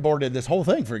 of them. Storyboarded this whole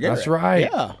thing for Garrett. That's right.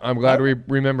 Yeah. I'm glad we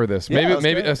remember this.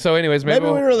 Maybe. So, anyways, maybe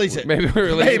we release it. Maybe we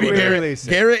release it.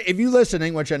 Garrett, if you're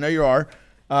listening, which I know you are,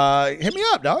 hit me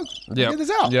up, dog. Get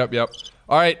this out. Yep.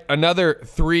 All right, another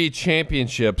 3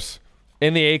 championships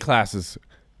in the A classes.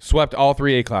 Swept all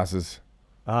 3 A classes.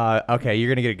 Okay, you're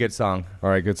gonna get a good song. All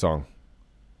right, good song.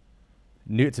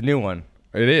 It's a new one.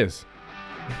 It is.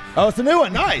 Oh, it's a new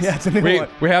one. Nice. Yeah, it's a new one.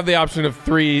 We have the option of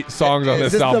 3 songs on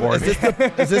this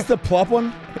soundboard. Is this the Plup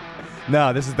one?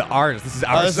 No, this is the ours. This is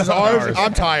ours. This is ours.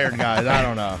 I'm tired, guys. I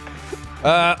don't know.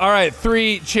 All right,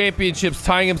 3 championships,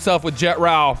 tying himself with Jet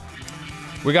Rao.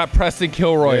 We got Preston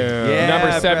Kilroy,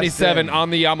 number 77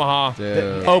 on the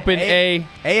Yamaha. Open A,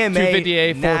 AMA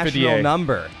 250A, 450A. national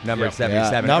number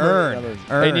 77. Yeah. Earned.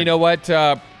 And you know what?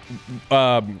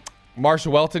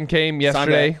 Marshall Welton came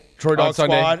yesterday. Troy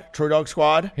Dog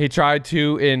Squad. He tried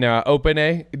to, in Open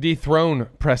A, dethrone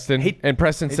Preston. And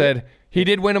Preston said he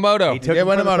did win a moto. He did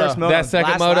win a moto. That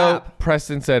second moto, lap.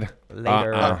 Preston said,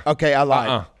 later. Okay, I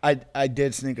lied. I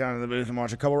did sneak out of the booth and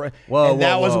watch a couple races.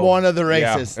 That was whoa. one of the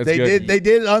races. Yeah, they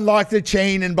did unlock the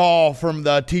chain and ball from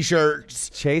the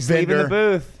T-shirts. Chase vendor. leaving the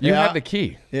booth. You had the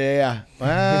key. Yeah.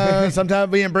 Well,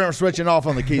 sometimes me and Brent were switching off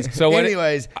on the keys. So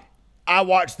anyways, I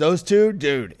watched those 2.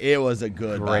 Dude, it was a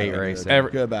great race.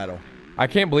 Good battle. I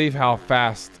can't believe how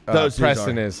fast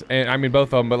Preston is. And I mean, both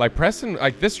of them. But like Preston,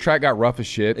 like this track got rough as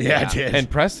shit. Yeah, it did. And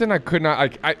Preston, I could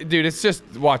not, dude, it's just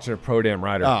watching a pro damn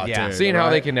rider. Oh, yeah. dude, Seeing how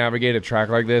they can navigate a track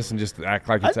like this and just act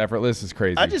like it's effortless is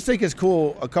crazy. I just think it's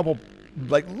cool. A couple,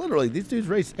 like literally, these dudes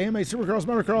race AMA, Supercross,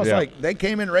 Motocross. Yeah. Like they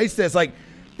came and raced this. Like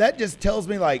that just tells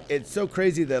me like it's so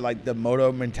crazy that like the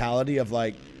moto mentality of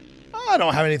like, I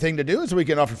don't have anything to do this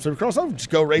weekend off from Supercross. I'll just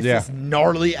go race this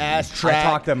gnarly ass track. I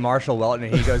talked to Marshall Welton,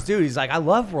 and he goes, dude, he's like, I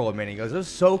love World Mini. He goes, it was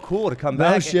so cool to come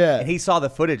back. Shit. And he saw the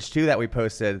footage, too, that we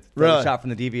posted. Really? Shot from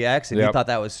the DVX, and he thought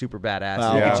that was super badass.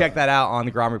 So you can check that out on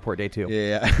the Grand Report Day 2.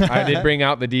 Yeah. I did bring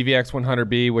out the DVX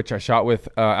 100B, which I shot with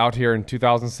out here in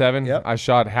 2007. Yep. I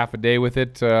shot half a day with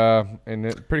it, and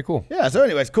it's pretty cool. Yeah, so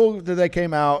anyways, cool that they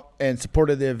came out and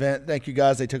supported the event. Thank you,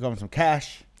 guys. They took on some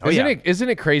cash. Isn't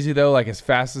it crazy, though, like as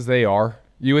fast as they are?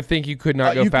 You would think you could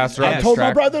not go faster on this I told track.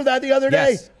 my brother that the other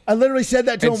day. I literally said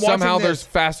that to him. Somehow watching there's this.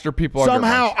 faster people.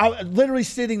 Somehow, I was literally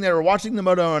sitting there watching the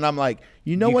moto, and I'm like,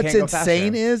 you know what's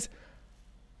insane is,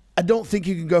 I don't think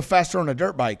you can go faster on a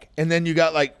dirt bike. And then you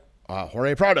got like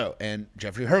Jorge Prado and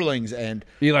Jeffrey Hurlings and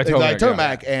Eli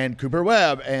Tomac and Cooper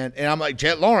Webb and I'm like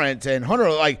Jet Lawrence and Hunter.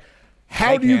 Like,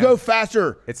 how do you go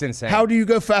faster? It's insane. How do you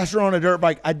go faster on a dirt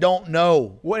bike? I don't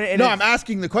know. I'm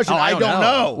asking the question. I don't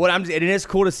know. It is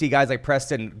cool to see guys like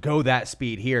Preston go that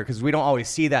speed here because we don't always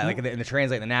see that like in the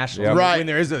Translate, the Nationals, right? When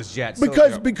there is those jets.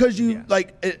 Because you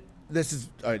like it. This is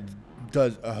I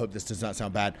hope this does not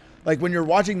sound bad. Like when you're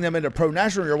watching them in a pro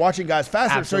national, you're watching guys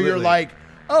faster, Absolutely. so you're like,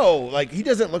 oh, like he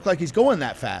doesn't look like he's going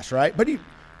that fast, right? But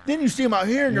then you see him out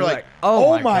here, and you're like,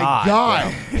 oh my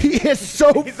God. He is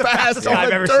so fast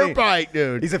on a dirt bike,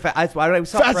 dude. He's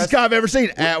fastest guy I've ever seen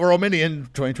at World Mini in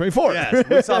 2024. Yes,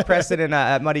 we saw Preston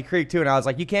at Muddy Creek, too, and I was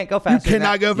like, you can't go faster. You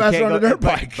cannot go faster on a dirt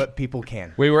bike. But people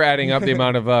can. We were adding up the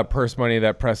amount of purse money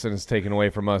that Preston has taken away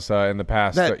from us in the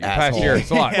past year. It's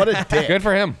a lot. What a dick. Good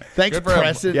for him. Thanks,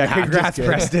 Preston. Yeah, congrats,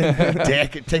 Preston.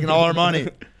 Dick, taking all our money.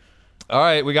 All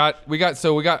right, we got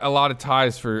a lot of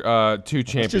ties for 2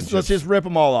 championships. Let's just rip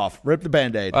them all off. Rip the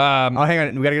Band-Aid. Hang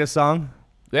on. We got to get a song?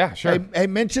 Yeah, sure. Hey,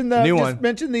 mention the New just one.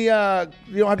 Mention the.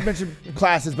 You don't have to mention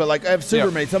classes, but like I have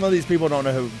Supermate. Some of these people don't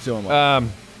know who's doing what.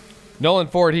 Nolan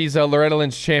Ford, he's a Loretta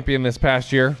Lynch champion this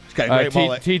past year. He's got a great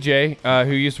mullet. TJ,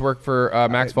 who used to work for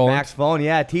Max Volant. Max Volant,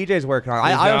 yeah. TJ's working on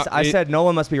it. I said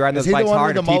Nolan must be riding those bikes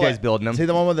hard and TJ's building them. Is he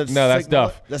the one with the No, that's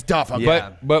Duff. Mullet? That's Duff. Okay.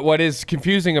 Yeah. But what is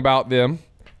confusing about them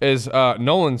is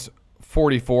Nolan's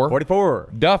 44. 44.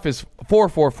 Duff is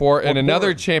 444. And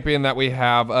another champion that we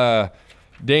have,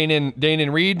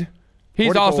 Danon Reed,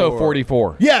 he's 44. also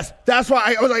 44. Yes, that's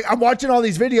why I was like, I'm watching all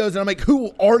these videos and I'm like,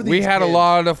 who are these? We had kids? a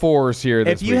lot of 4s here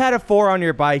this If you week. had a 4 on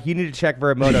your bike, you need to check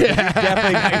Vurbmoto. You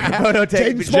definitely got your photo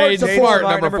taken. Jaden Smart,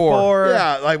 number 4.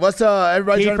 Yeah, like what's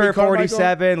everybody trying to be Kiefer Carmichael?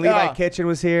 47. Levi Yeah. Kitchen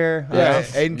was here. Yeah,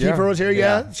 Aiden Kiefer was here.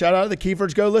 Yeah. Yeah. Shout out to the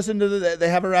Kiefers. Go listen to they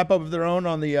have a wrap up of their own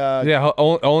on the. Yeah,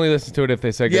 only listen to it if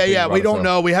they say good things about We it, don't so.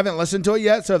 know. We haven't listened to it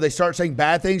yet. So if they start saying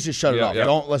bad things, just shut it Yeah, off. yeah.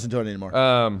 Don't listen to it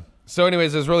anymore. So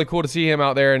anyways, it was really cool to see him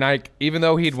out there. And even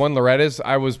though he'd won Loretta's,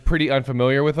 I was pretty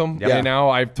unfamiliar with him. Yeah. And now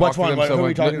I've talked to him Who so are we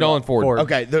much. talking Nolan about? Ford.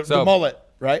 Okay, the mullet,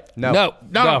 right? No,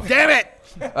 Duff. Damn it!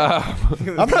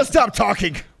 I'm gonna stop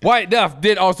talking. Wyatt Duff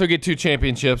did also get 2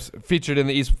 championships featured in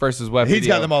the East versus West He's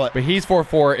video, got the mullet. But he's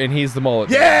 4'4", and he's the mullet.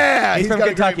 Yeah, He's from got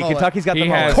a great Kentucky. mullet. Kentucky's got the He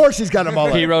mullet. has- Of course, he's got a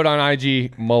mullet. He wrote on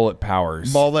IG, mullet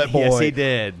powers. Mullet boy. Yes, he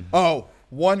did. Oh,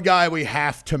 one guy we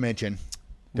have to mention.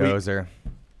 Dozer.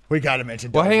 We got to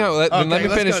mention. Well, Dozer. hang on. Let me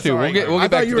let's finish, go. too. Sorry. We'll get I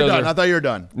back thought to you were done. Dozer. I thought you were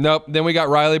done. Nope. Then we got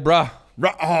Riley Bruh.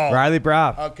 Riley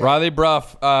Brow. Okay. Riley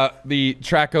Bruff, the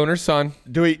track owner's son.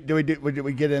 Do we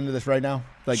get into this right now?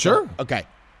 Like, Sure. Okay.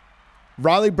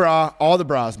 Riley Bra, all the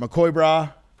bras, McCoy Bra,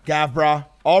 Gav Bra,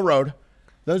 all rode.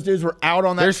 Those dudes were out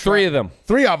on that. There's 3 of them.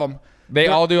 3 of them. They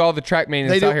all do all the track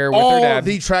maintenance They out do here with all their dad.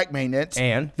 the track maintenance,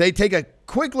 And? they take a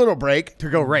quick little break To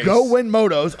go race. go win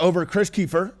motos over Chris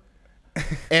Kiefer,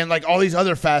 and like all these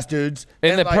other fast dudes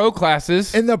in and the like, pro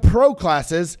classes. in the pro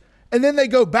classes, and then they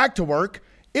go back to work.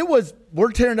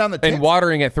 We're tearing down the And ticks.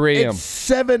 watering at 3 a.m. It's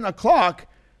 7 o'clock,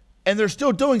 and they're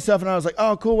still doing stuff. And I was like,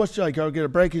 "Oh, cool. What's like? Go get a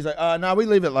break." He's like, "No, we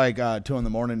leave at like 2 in the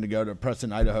morning to go to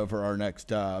Preston, Idaho for our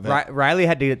next event." Riley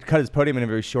had to cut his podium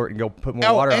interview short and go put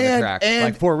more water on the track.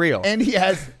 Like, for real. And he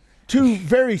has 2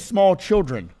 very small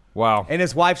children. Wow. And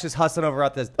his wife's just hustling over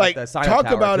at the sign-up talk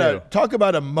tower, about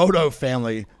too. a moto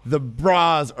family. The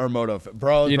bras are moto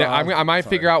bros. You know, bras. I might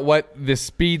figure out what the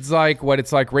speed's like, what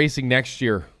it's like racing next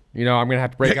year. You know, I'm gonna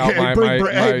have to break out my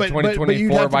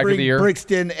 2024 bike of the year.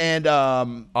 Brixton and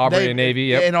Aubrey and Navy,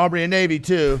 yep. and Aubrey and Navy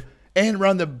too, and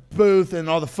run the booth and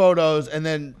all the photos, and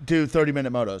then do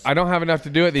 30-minute motos. I don't have enough to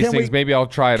do it. These Can things. we- Maybe I'll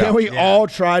try it out. Can we all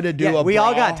try to do Yeah, a? we bra?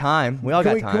 all got time. We all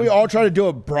got time. Can we all try to do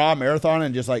a bra marathon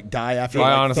and just like die after? I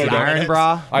like honestly 30 don't. Iron minutes?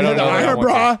 bra? I don't the know that I Iron want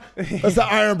bra. That's the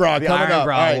Iron bra The coming Iron up.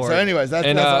 Bra All right. award. So, anyways, that's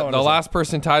And what I wanted the to say. last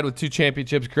person tied with 2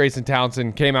 championships, Grayson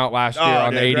Townsend, came out last year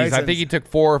on the dude, 80s. I Grayson's- think he took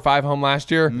 4 or 5 home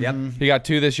last year. Yep. He got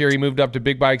 2 this year. He moved up to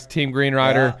big bikes, Team Green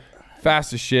Rider,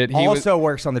 fast as shit. He Also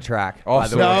works on the track, by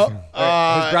Also- the way.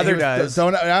 No, His brother he was-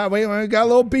 does. We got a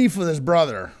little beef with his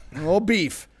brother. A little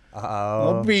beef. Uh-oh.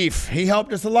 Little beef. He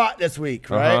helped us a lot this week,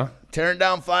 right? Uh-huh. Tearing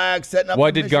down flags, setting up.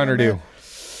 What the did Gunner mission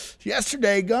do?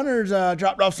 Yesterday, Gunner's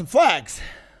dropped off some flags.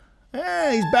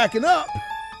 He's backing up.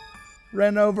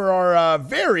 Ran over our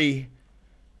very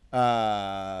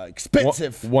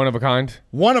expensive, one of a kind.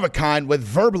 one of a kind with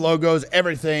Verb logos,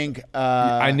 everything.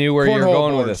 I knew where you were cornhole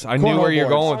going with boards. this. I knew where you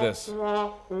were Cornhole going with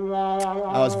boards.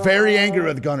 this. I was very angry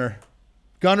with Gunner.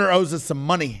 Gunner owes us some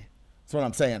money. That's what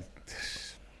I'm saying.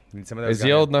 Need some of those Is he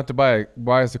guys. old enough to buy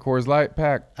us a Coors Light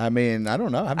pack? I mean, I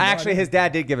don't know. I have no Actually, idea. his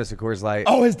dad did give us a Coors Light.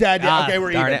 Oh, his dad did. Ah, Okay,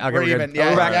 we're darn even. it. Okay, we're we're good. even. Yeah,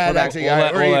 We're back. yeah, We're back. actually, We'll yeah,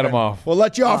 let- we're we'll let even. him off. We'll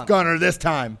let you off, Gunner, this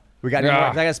time. We got Yeah.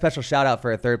 I got a special shout out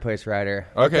for a third place rider.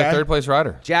 Okay, Okay. 3rd place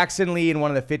rider. Jackson Lee in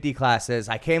one of the 50 classes.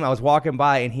 I was walking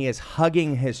by and he is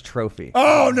hugging his trophy.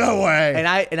 Oh, no way. And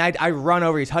I run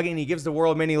over. He's hugging. And he gives the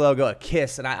World Mini logo a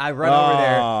kiss, and I run over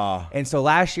Oh. there. And so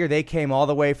last year they came all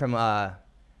the way from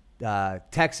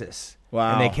Texas.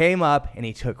 Wow. And they came up, and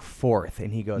he took 4th.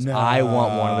 And he goes, No. "I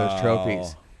want one of those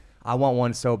trophies. I want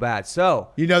one so bad." So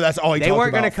You know that's all he they talked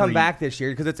weren't going to come back this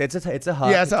year because it's a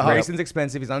hub. Yeah, it's a hub. Grayson's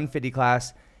expensive. He's on 50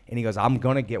 class. And he goes, "I'm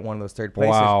going to get one of those 3rd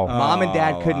places." Wow. Mom and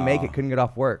dad couldn't make it, couldn't get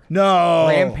off work. No.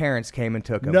 Grandparents came and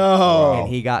took him. No. And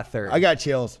he got 3rd. I got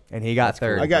chills. And he got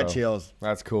 3rd. I got bro. chills.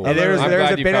 That's cool. And there's I'm a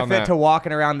glad you found benefit that. to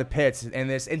walking around the pits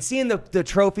and seeing the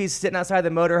trophies sitting outside the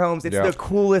motorhomes. It's Yeah. the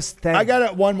coolest thing. I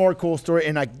got one more cool story,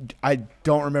 and I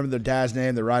don't remember the dad's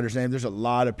name, the rider's name. There's a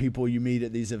lot of people you meet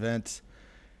at these events.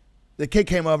 The kid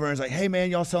came over and was like, "Hey,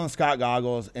 man, y'all selling Scott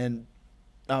goggles?" And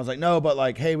I was like, "No, but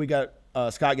like, hey, we got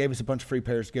Scott gave us a bunch of free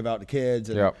pairs to give out to kids."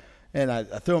 And, Yep. And I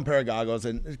threw him a pair of goggles,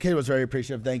 and the kid was very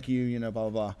appreciative. Thank you, you know, blah,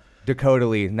 blah, blah. Dakota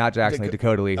Lee, not Jackson Lee,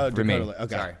 Dakota Lee for me. Lee.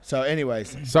 Okay. So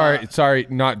anyways. Sorry,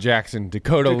 not Jackson.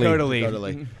 Dakota Lee. Dakota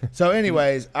Lee. So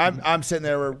anyways, I'm sitting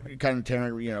there, we're kind of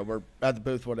tearing, you know, we're at the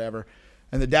booth, whatever.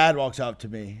 And the dad walks up to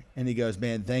me and he goes,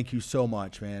 man, thank you so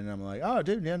much, man. And I'm like, oh,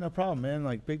 dude, yeah, no problem, man.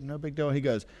 Like, no big deal. He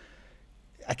goes,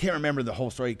 I can't remember the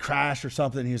whole story. He crashed or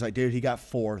something. He was like, dude, he got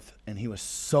 4th. And he was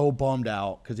so bummed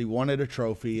out because he wanted a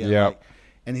trophy. And like,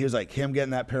 and he was like, him getting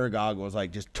that pair of goggles,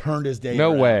 like, just turned his day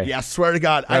around. way. Yeah, I swear to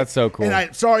God. That's so cool.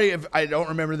 And sorry if I don't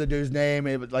remember the dude's name.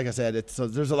 Like I said,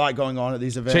 there's a lot going on at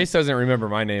these events. Chase doesn't remember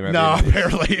my name. No,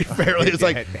 barely. It's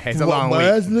like, it's a long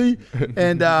Wesley.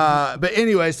 And, but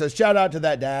anyway, so shout out to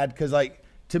that dad. Cause like,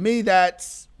 to me,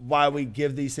 that's why we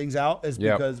give these things out is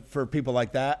because for people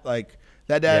like that, like,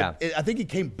 that dad, I think he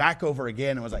came back over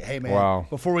again and was like, hey, man,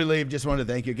 before we leave, just wanted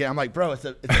to thank you again. I'm like, bro, it's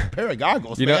a pair of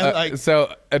goggles, you man. know,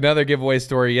 so another giveaway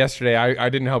story yesterday, I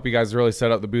didn't help you guys really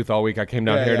set up the booth all week. I came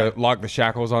down here to lock the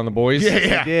shackles on the boys.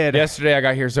 Yeah. Did. Yesterday, I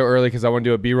got here so early because I wanted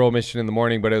to do a B-roll mission in the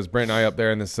morning, but it was Brent and I up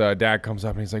there, and this dad comes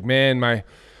up and he's like, man,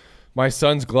 my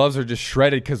son's gloves are just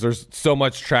shredded because there's so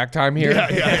much track time here.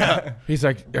 Yeah. He's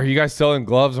like, are you guys selling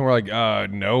gloves? And we're like,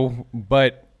 no,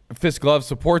 but Fist Gloves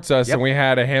supports us, and we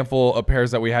had a handful of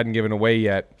pairs that we hadn't given away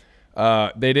yet.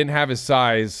 They didn't have his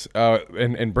size,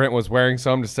 and Brent was wearing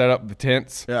some to set up the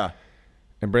tents. Yeah.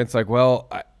 And Brent's like, well,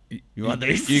 you want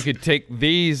these? You could take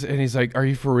these. And he's like, are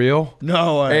you for real?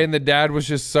 No way. And the dad was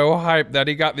just so hyped that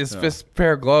he got this Fist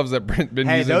pair of gloves that Brent been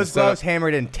using. Hey, those gloves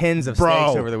hammered in tens of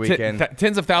steaks over the weekend.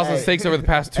 Tens of thousands of steaks over the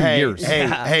past 2 years.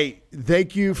 Hey,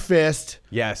 thank you, Fist.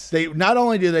 Yes. They not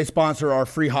only do they sponsor our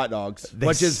free hot dogs,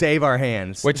 which is save our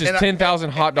hands. Which is 10,000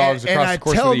 hot dogs across the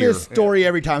course of the year. And I tell this story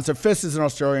every time. So Fist is an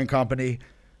Australian company.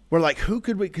 We're like, who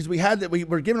could we? Because we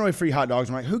were giving away free hot dogs.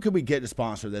 I'm like, who could we get to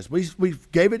sponsor this? We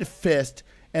gave it to Fist,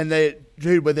 and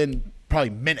dude, within probably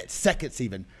minutes, seconds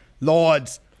even,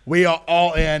 Lords, we are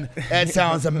all in. That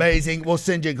sounds amazing. We'll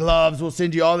send you gloves. We'll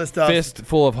send you all this stuff. Fist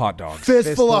full of hot dogs.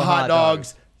 Fist full of hot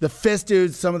dogs. The Fist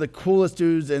dudes, some of the coolest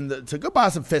dudes, so go buy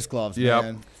some Fist gloves,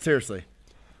 man. Seriously.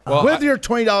 Well, with your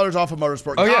 $20 off of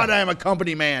Motorsport. God, I am a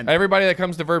company man. Everybody that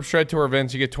comes to Verb Shred Tour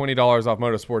events, you get $20 off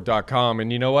motorsport.com.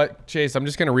 And you know what, Chase? I'm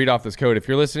just going to read off this code. If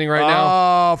you're listening right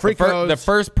now, free codes. The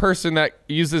first person that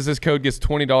uses this code gets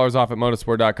 $20 off at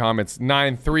motorsport.com. It's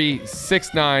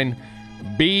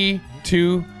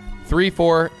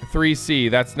 9369B2343C.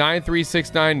 That's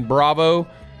 9369 Bravo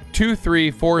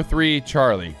 2343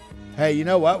 Charlie. Hey, you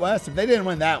know what, Wes? If they didn't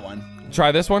win that one.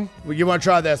 Try this one? Well, you want to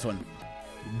try this one.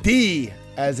 D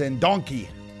as in donkey.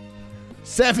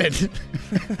 7. Okay,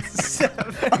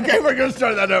 we're going to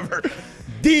start that over.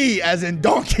 D as in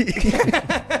donkey.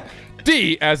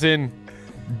 D as in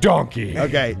donkey.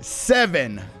 Okay,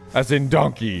 7. As in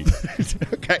donkey.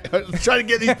 Okay, let's try to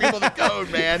get these people the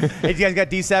code, man. Hey, you guys got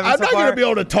D7 I'm not going to be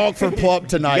able to talk for Plup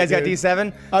tonight. You guys got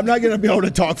D7? I'm not going to be able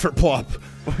to talk for Plup.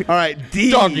 All right,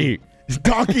 D. Donkey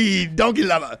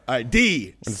lover. All right,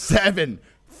 D. 7,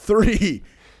 3,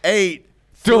 8.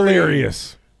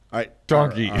 Delirious. All right,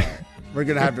 donkey. All right. We're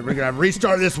gonna have to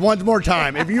restart this one more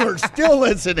time. If you are still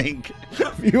listening,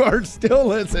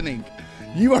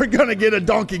 you are gonna get a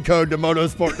donkey code to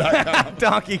motorsport.com.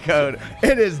 Donkey code.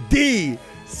 It is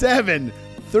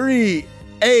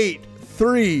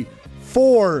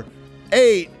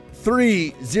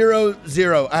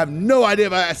D738348300. I have no idea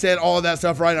if I said all of that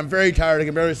stuff right. I'm very tired. I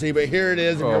can barely see, but here it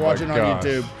is. If you're watching on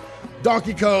YouTube.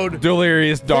 Donkey code.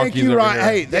 Delirious donkeys. Thank you, Ryan.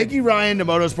 Hey, thank you, Ryan, to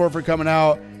Motorsport for coming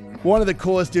out. One of the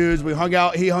coolest dudes. We hung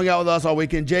out. He hung out with us all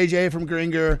weekend. JJ from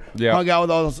Gringer hung out with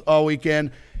us all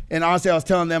weekend. And honestly, I was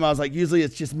telling them, I was like, usually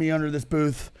it's just me under this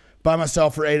booth by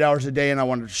myself for 8 hours a day, and I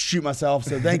wanted to shoot myself.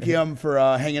 So thank him for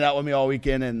hanging out with me all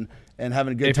weekend and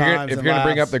having a good time. If you're going to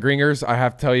bring up the Gringers, I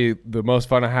have to tell you the most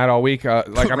fun I had all week.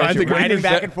 Like I mentioned, riding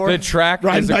back and forth. The track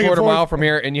is a quarter mile from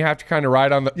here, and you have to kind of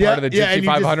ride on the part of the Gypsy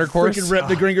 500 course. You rip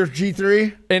the Gringers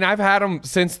G3. And I've had them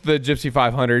since the Gypsy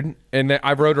 500, and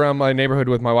I've rode around my neighborhood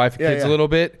with my wife and kids a little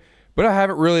bit. But I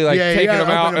haven't really taken them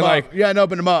out and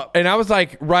open them up. And I was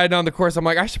like riding on the course. I'm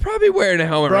like, I should probably wear a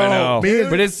helmet right now.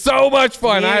 But it's so much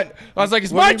fun. I was like,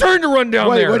 it's my turn to run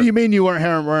down there. What do you mean you weren't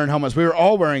wearing helmets? We were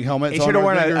all wearing helmets. You should have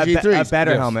worn a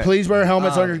better helmet. Please wear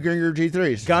helmets on your Gringer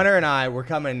G3s. Gunner and I were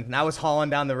coming, and I was hauling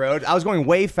down the road. I was going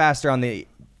way faster on the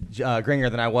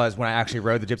Gringer than I was when I actually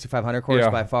rode the Gypsy 500 course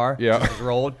by far. Yeah. I was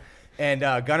rolled. And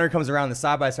Gunner comes around the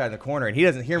side-by-side in the corner, and he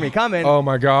doesn't hear me coming. Oh,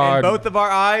 my God. And both of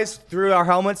our eyes, through our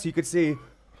helmets, you could see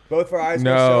both of our eyes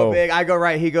go so big. I go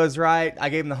right, he goes right. I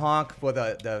gave him the honk,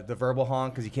 the verbal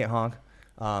honk, because you can't honk.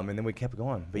 And then we kept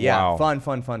going. But yeah,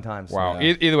 fun times. Wow.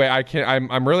 Yeah. Either way,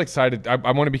 I'm really excited. I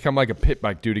want to become like a pit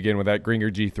bike dude again with that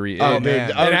Gringer G3. Oh,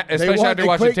 man. And especially after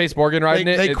watching Chase Morgan riding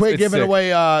it. They quit giving sick.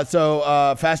 away.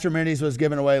 Faster Minis was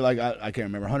giving away like I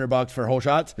can't remember $100 for whole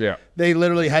shots. Yeah. They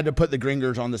literally had to put the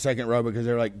Gringers on the second row because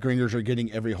they're like Gringers are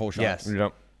getting every whole shot. Yes.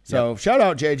 Yep. So shout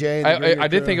out JJ. I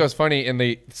did think it was funny in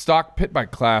the stock pit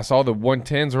bike class. All the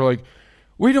 110s were like,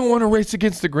 we don't want to race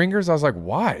against the Gringers. I was like,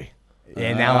 why?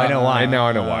 And now I know why. And now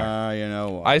I know why. You know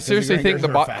why. I seriously think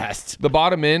the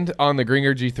bottom end on the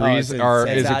Gringer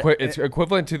G3s is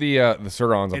equivalent to the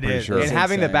Surons. I'm pretty sure. And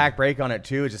having the back brake on it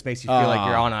too, it just makes you feel like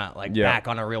you're on a back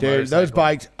on a real motorcycle. Those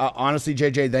bikes, honestly,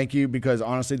 JJ, thank you because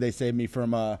honestly they saved me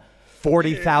from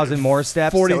 40,000 more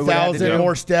steps. 40,000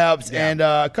 more steps and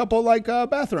a couple like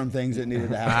bathroom things that needed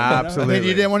to happen. Absolutely. I mean,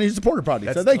 you didn't want to use the porta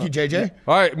potty. So thank you, JJ.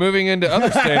 All right, moving into other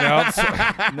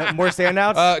standouts. More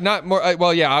standouts? Not more.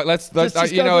 Well, yeah. Let's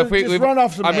you know, if we run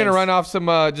off some I'm going to names. run off some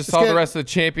just all the rest of the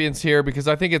champions here because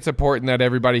I think it's important that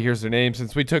everybody hears their names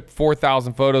since we took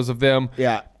 4,000 photos of them.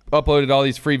 Yeah. Uploaded all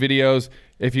these free videos.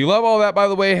 If you love all that, by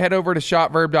the way, head over to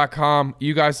shopverb.com.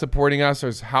 You guys supporting us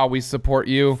is how we support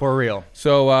you. For real.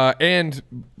 So, and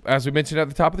as we mentioned at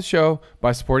the top of the show,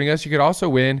 by supporting us, you could also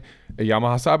win a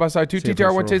Yamaha side-by-side 2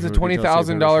 TTR 110s and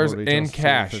 $20,000 in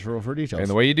cash. And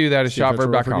the way you do that is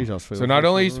shopverb.com. So not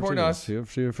only are you supporting us,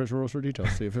 not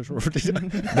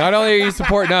only are you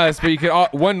supporting us, but you can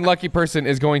one lucky person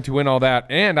is going to win all that.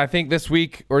 And I think this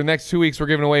week or next 2 weeks, we're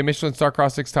giving away Michelin Star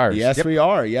Cross 6 tires. Yes, we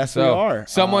are. Yes, we are.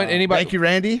 Anybody. Thank you,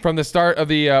 Randy. From the start of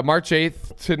the March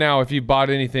 8th to now, if you bought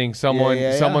anything, someone's going to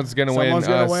win. Someone's going to win.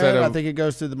 I think it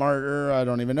goes through the martyr. I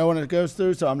don't even know when it goes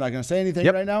through, so I'm not going to say anything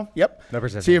right now. Yep.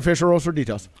 See official rules for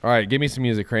details. All right, give me some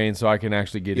music, Crane, so I can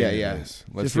actually get into this.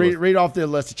 Let's just read off the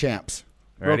list of champs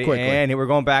real quickly. And we're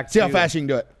going back to... See how fast you can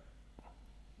do it.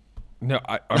 No,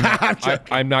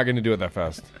 I'm not going to do it that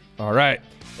fast. All right.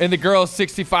 In the girls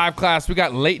 65 class, we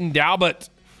got Leighton Dalbott.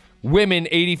 Women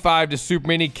 85 to Super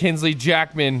Mini, Kinsley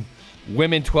Jackman.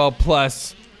 Women 12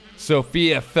 plus,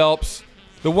 Sophia Phelps.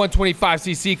 The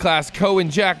 125cc class, Cohen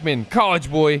Jackman.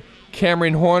 College boy,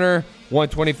 Cameron Horner.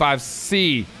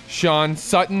 125C, Sean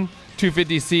Sutton.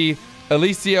 250C,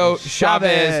 Alicio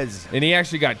Chavez. And he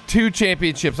actually got 2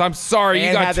 championships. I'm sorry,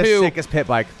 you got 2. And had the sickest pit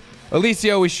bike.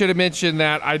 Alicio, we should have mentioned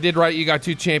that. I did write you got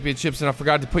 2 championships, and I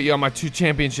forgot to put you on my 2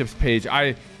 championships page.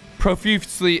 I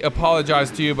profusely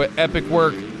apologize to you, but epic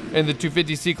work in the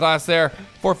 250C class there.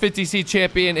 450C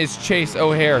champion is Chase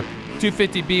O'Hare.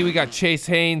 250B, we got Chase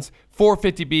Haynes.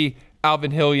 450B,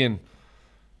 Alvin Hillian.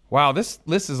 Wow, this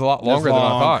list is a lot longer than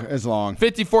I thought. It's long.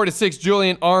 54 to 6,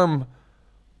 Julian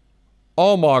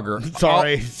Allmager.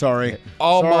 Sorry. Allmager.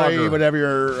 Sorry, whatever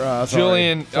you're...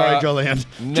 Julian. Sorry, Julian.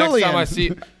 Next time I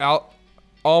see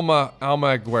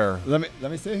Almaguer.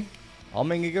 Let me see.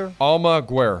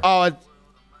 Almaguer. Oh,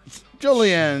 it's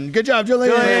Julian. Good job,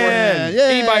 Julian.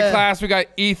 Yeah. E-bike class, we got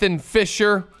Ethan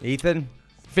Fisher.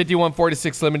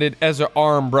 51.46 limited, Ezra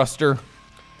Armbruster.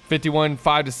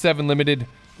 51.5 to 7 limited,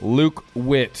 Luke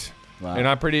Witt. Wow. And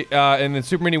I'm pretty. And then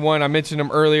Super Mini 1, I mentioned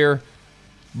him earlier.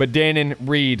 But Dannon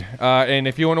Reed. And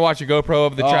if you want to watch a GoPro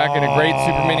of the track in a great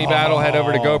Super Mini battle, head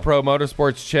over to GoPro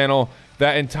Motorsports channel.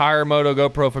 That entire Moto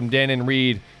GoPro from Dannon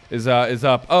Reed is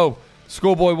up. Oh,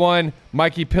 Schoolboy 1,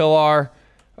 Mikey Pillar.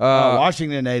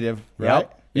 Washington native, right?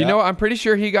 Yep. You know, I'm pretty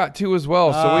sure he got 2 as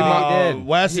well. So we did.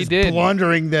 Wes is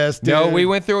blundering this, dude. No, you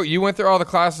went through all the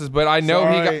classes, but I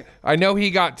know he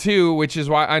got 2, which is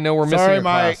why I know we're missing a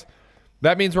class.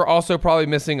 That means we're also probably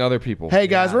missing other people. Hey,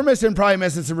 guys, we're probably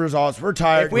missing some results. We're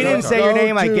tired. If we didn't say your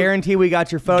name, I guarantee we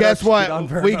got your photos. Guess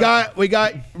what? We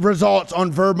got results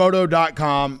on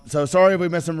Vurbmoto.com. So sorry if we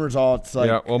missed some results.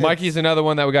 Well, Mikey's another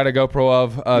one that we got a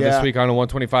GoPro of this week on a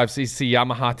 125cc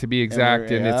Yamaha to be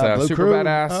exact, and it's super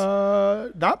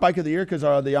badass. Not bike of the year because the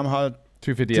Yamaha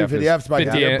 250F is bike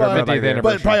of the year,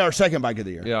 but probably our second bike of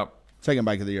the year. Yeah. Second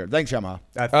bike of the year. Thanks, Yamaha.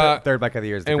 Third bike of the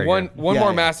year is the And one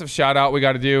more massive shout out we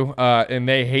got to do, and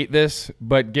they hate this,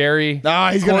 but Gary, he's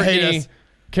going to hate us.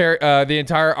 The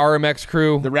entire RMX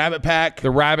crew, the Rabbit Pack.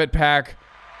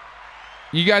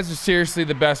 You guys are seriously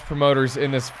the best promoters in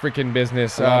this freaking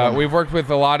business. We've worked with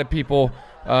a lot of people.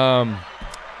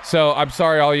 So I'm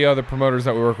sorry, all you other promoters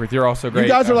that we work with. You're also great. You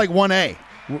guys are like 1A.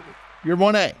 You're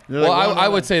 1A. Well, I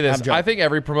would say this. I think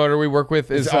every promoter we work with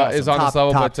is on this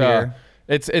level, but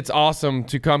it's awesome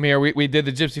to come here. We did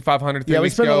the Gypsy 500 3 we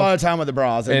weeks spent ago. a lot of time with the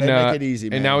bras, and they make it easy,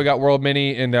 man. And now we got World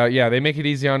Mini, and they make it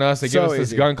easy on us. They give us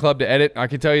this gun club to edit. I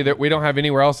can tell you that we don't have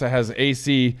anywhere else that has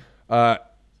AC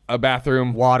a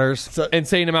bathroom, waters,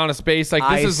 insane amount of space. Like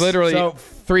ice. This is literally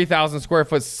 3,000 square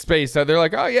foot space. So they're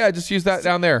like, oh yeah, just use that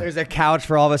down there. There's a couch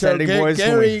for all of us editing boys.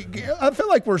 Gary, I feel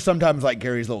like we're sometimes like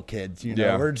Gary's little kids. You know,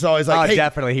 Yeah. we're just always like, hey,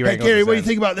 definitely. Hey Gary, what do you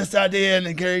think about this idea?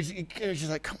 And Gary's just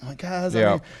like, come on, guys.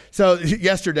 Yeah. So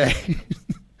yesterday,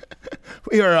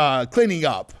 we were cleaning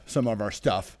up some of our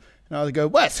stuff, and I was go,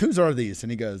 Wes, whose are these?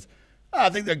 And he goes, I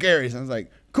think they're Gary's. And I was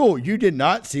like, cool, you did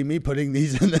not see me putting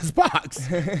these in this box.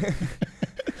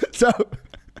 So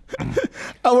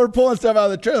we're pulling stuff out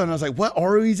of the trailer, and I was like, what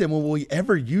are these, and will we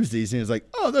ever use these? And he was like,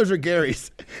 oh, those are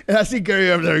Gary's. And I see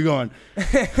Gary over there going,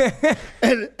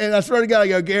 and I swear to God, I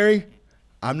go, Gary,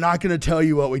 I'm not going to tell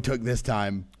you what we took this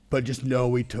time, but just know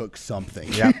we took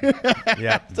something.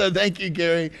 Yeah. So thank you,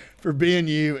 Gary, for being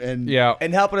you and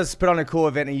helping us put on a cool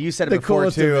event. And you said it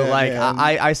before too. Event, like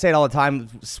I say it all the time.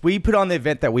 We put on the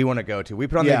event that we want to go to. We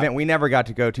put on the event we never got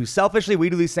to go to. Selfishly, we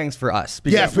do these things for us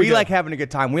because we like having a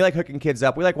good time. We like hooking kids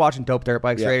up. We like watching dope dirt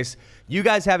bikes race. You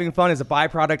guys having fun is a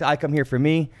byproduct. I come here for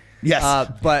me.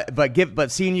 Yes.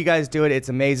 But seeing you guys do it, it's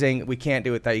amazing. We can't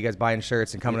do it without you guys buying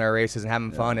shirts and coming to our races and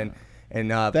having fun and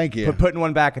thank you. Putting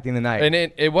one back at the end of the night.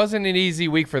 And it wasn't an easy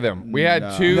week for them. We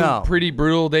had two pretty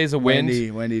brutal days of wind.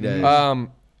 Windy days.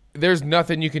 There's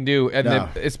nothing you can do, and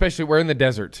especially we're in the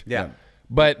desert. Yeah.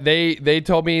 But they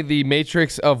told me the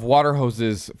matrix of fire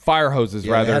hoses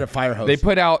rather. They had a fire hose. They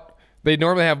put out. They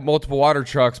normally have multiple water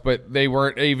trucks, but they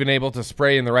weren't even able to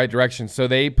spray in the right direction. So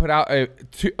they put out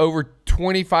over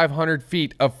 2,500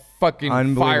 feet of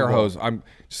fucking fire hose. I'm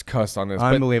just cussed on this.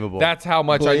 Unbelievable. But that's how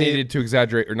much I needed to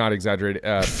exaggerate, or not exaggerate,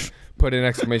 put an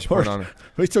exclamation point on it.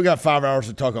 We still got 5 hours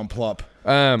to talk on Plup.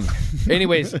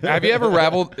 Anyways, have you ever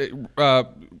rolled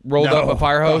up a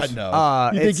fire hose?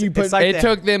 God, no. It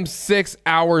took them 6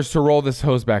 hours to roll this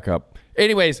hose back up.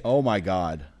 Anyways, oh my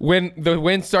God! When the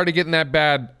wind started getting that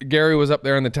bad, Gary was up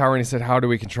there in the tower and he said, "How do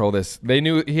we control this?" They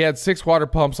knew he had 6 water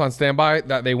pumps on standby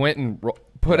that they went and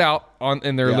put out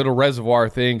in their little reservoir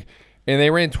thing, and they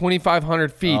ran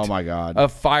 2,500 feet. Oh my God!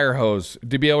 Of fire hose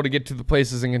to be able to get to the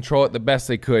places and control it the best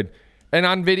they could. And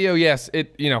on video, yes, they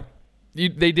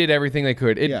did everything they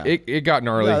could. It got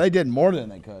gnarly. Yeah, they did more than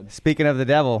they could. Speaking of the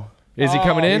devil, is he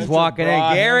coming in? He's walking in,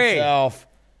 Gary. Himself.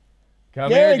 Come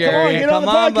here, Gary. Come on, get on the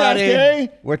podcast, buddy. Gary.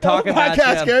 We're talking about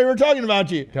you. Gary. We're talking about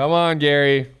you. Come on,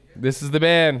 Gary. This is the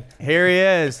man. Here he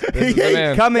is. This is the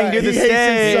man. Coming to the stage. He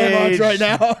hates him so much right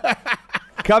now.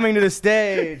 Coming to the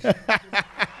stage. Come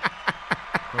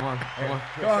on. Come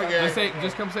on, Gary.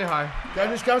 Just come say hi.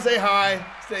 Just come say hi.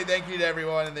 Say thank you to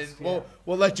everyone, and then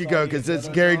we'll let you go because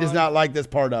Gary does not like this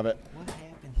part of it.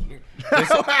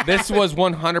 This was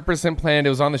 100% planned.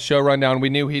 It was on the show rundown. We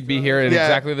knew he'd be here at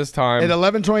exactly this time. At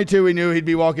 11:22, we knew he'd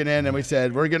be walking in, and we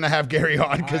said we're gonna have Gary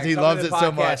on because he loves it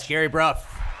so much. Gary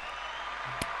Bruff.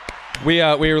 We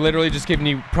were literally just giving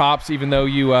you props, even though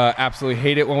you absolutely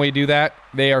hate it when we do that.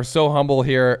 They are so humble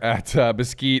here at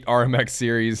Mesquite RMX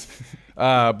Series,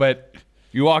 but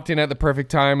you walked in at the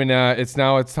perfect time, and it's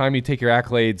time you take your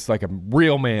accolades like a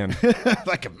real man.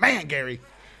 Like a man, Gary.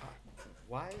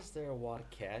 Why is there a wad of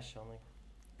cash on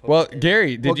the Well,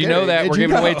 Gary, did you know that we're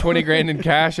giving away 20 grand in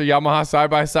cash, a Yamaha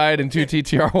side-by-side, and 2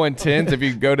 TTR 110s if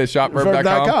you go to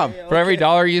shopverb.com. For every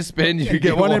 $1 you spend, you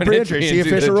get one entry. See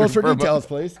official rules for details,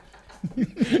 please.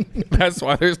 That's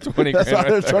why there's 20 grand. That's why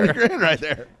there's 20 grand right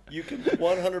there. You can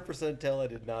 100% tell I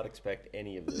did not expect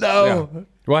any of this. No. Yeah.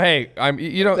 Well, hey,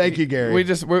 thank you, Gary.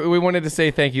 We wanted to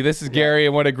say thank you. This is Gary,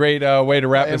 and what a great way to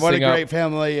wrap this thing up. What a great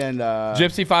family. And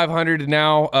Gypsy 500.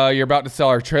 Now you're about to sell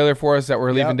our trailer for us that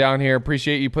we're leaving down here.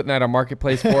 Appreciate you putting that on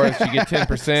Marketplace for us. You get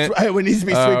 10%. Right, it needs to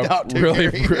be sweetened out too.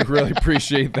 Really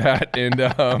appreciate that.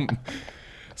 And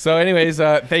so, anyways,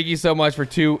 thank you so much for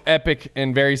 2 epic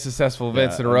and very successful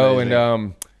events in a row. Amazing.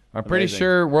 And I'm pretty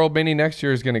sure World Mini next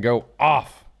year is going to go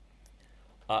off.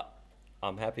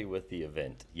 I'm happy with the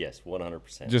event. Yes,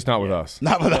 100%. Just not with us.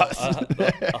 Not with us.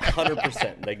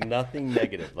 100%. Like nothing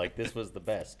negative. Like this was the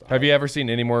best. Have you ever seen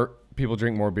any more people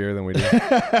drink more beer than we do?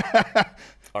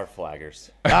 Our flaggers.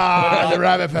 The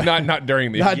rabbit pack. Not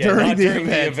during the event. During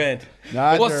the event.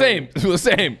 Same.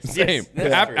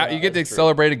 Yes, you get to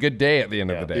celebrate a good day at the end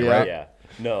of the day, right? Yeah.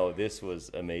 No, this was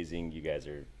amazing. You guys,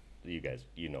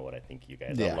 you know what I think you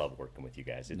guys. I love working with you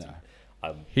guys.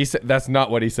 He said that's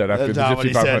not what he said after the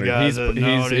Gypsy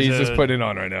 500. He's just putting it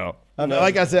on right now.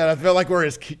 Like I said, I feel like we're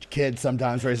his kids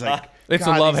sometimes. Where he's like, it's a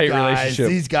love-hate relationship.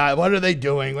 These guys, what are they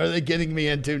doing? What are they getting me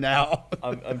into now?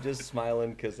 I'm just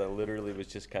smiling because I literally was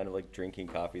just kind of like drinking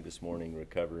coffee this morning,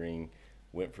 recovering.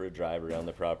 Went for a drive around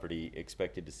the property,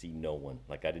 expected to see no one.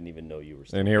 Like I didn't even know you were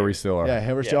still And here we still are. Yeah,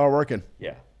 here we still are working.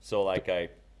 Yeah. So like a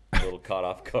little caught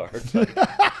off guard.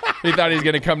 He thought he was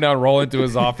going to come down, roll into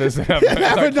his office, and have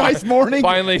a nice morning.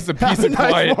 Finally, some peace and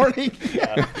quiet. Morning.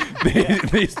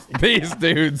 These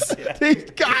dudes. Yeah.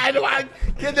 These guys, I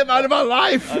get them out of my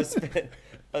life.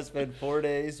 I spent 4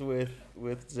 days with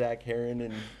Zach Heron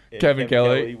and Kevin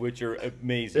Kelly, which are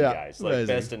amazing guys, like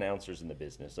best announcers in the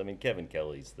business. I mean, Kevin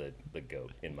Kelly's the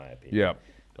GOAT in my opinion. Yeah.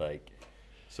 Like,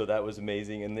 so that was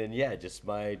amazing. And then just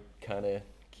my kind of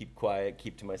keep quiet,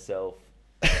 keep to myself,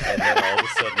 and then all of a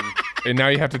sudden. And now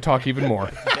you have to talk even more.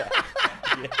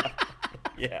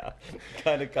 Yeah.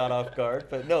 Kind of caught off guard,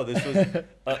 but no, this was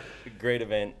a great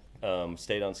event.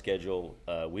 Stayed on schedule.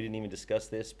 We didn't even discuss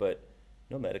this, but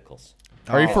no medicals.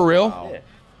 Are you for real? Wow.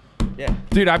 Yeah.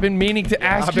 Dude, I've been meaning to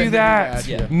ask you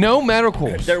that. No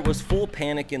medicals. There was full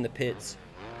panic in the pits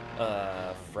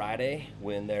Friday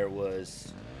when there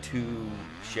was 2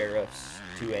 sheriffs,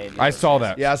 2 ambulances. I saw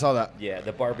that. Yeah, I saw that. Yeah,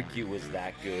 the barbecue was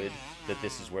that good that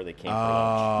this is where they came for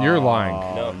lunch. You're lying.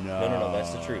 No,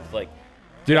 that's the truth. Like,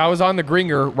 dude, I was on the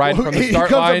Gringer riding from the start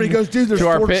he comes line up and he goes, dude, there's to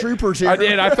our 4 pit. troopers here. I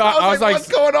did. I thought I was like, what's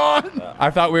going on?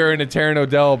 I thought we were in a Taryn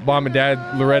O'Dell, mom and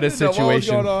dad, Loretta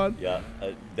situation. What was going on? Yeah,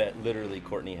 that literally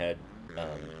Courtney had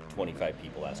 25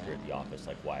 people ask her at the office,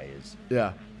 like, why is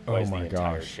Yeah. the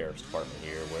entire sheriff's department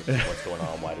here? What's going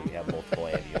on? Why do we have multiple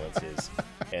ambulances?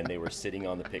 And they were sitting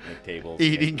on the picnic tables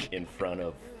eating in front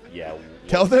of. Yeah.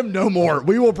 Tell them no more.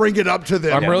 We will bring it up to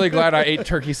them. I'm really glad I ate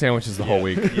turkey sandwiches the whole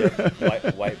week. Yeah.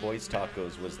 White Boys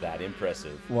Tacos was that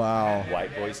impressive. Wow.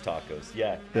 White Boys Tacos.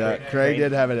 Yeah. Yeah. Crane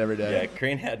did have it every day. Yeah.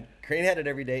 Crane had it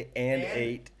every day and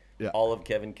ate all of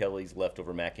Kevin Kelly's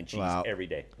leftover mac and cheese every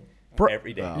day.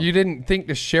 Every day. You didn't think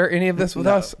to share any of this with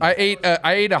us? I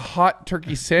ate a hot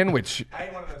turkey sandwich. I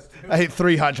ate one of those too. I ate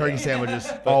 3 hot turkey sandwiches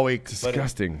all week.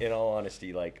 Disgusting. In all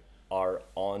honesty, like, our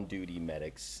on-duty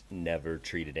medics never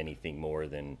treated anything more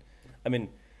than, I mean,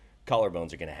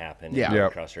 collarbones are going to happen in a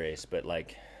cross race, but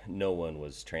like no one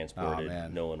was transported,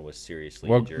 no one was seriously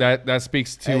injured. That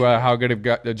speaks to how good of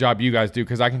a job you guys do,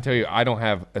 because I can tell you I don't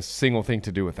have a single thing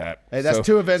to do with that. Hey, that's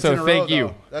 2 events in a row. Thank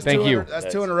you. Thank you.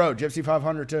 That's 2 in a row. Gypsy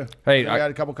 500 too. Hey, I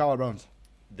got a couple collarbones.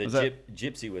 The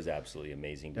Gypsy was absolutely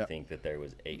amazing to think that there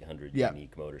was 800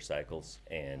 unique motorcycles,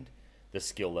 and the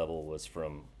skill level was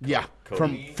from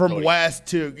Cody west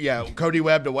to Cody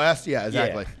Webb to west. Yeah,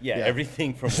 exactly. Yeah,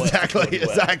 everything from west to Cody Webb.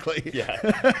 Exactly. Yeah.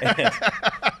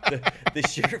 And the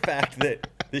sheer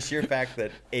fact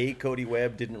that a Cody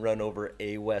Webb didn't run over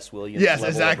a Wes Williams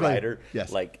level rider. Yes.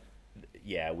 Like,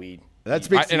 that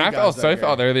speaks to you I felt safe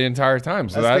out there the entire time.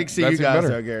 So that speaks to you guys,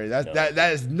 though, Gary. That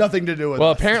has nothing to do with. Well,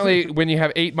 us. apparently, when you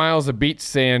have 8 miles of beach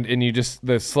sand and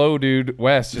the slow dude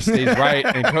Wes just stays right,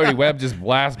 and Cody Webb just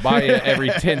blasts by you every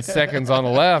 10 seconds on the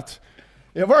left.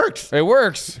 It works. It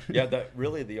works. Yeah,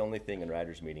 really the only thing in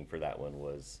riders meeting for that one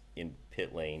was in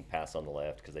pit lane, pass on the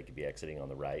left because they could be exiting on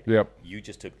the right. Yep. You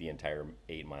just took the entire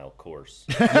 8-mile course.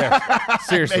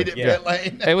 Seriously. Made it pit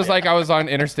lane. It was like I was on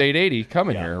Interstate 80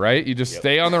 coming here, right? You just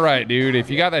stay on the right, dude. If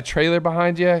you got that trailer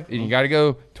behind you and you got to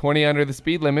go 20 under the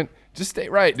speed limit, just stay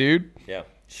right, dude. Yeah.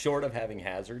 Short of having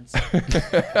hazards,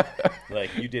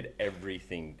 like you did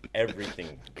everything.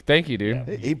 Thank you, dude.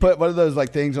 Yeah. He put one of those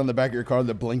like things on the back of your car,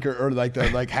 the blinker or like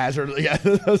the hazard. Yeah,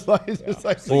 those lights. Yeah.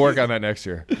 Like, we'll work on that next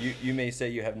year. You may say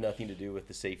you have nothing to do with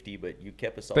the safety, but you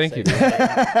kept us all safe. Thank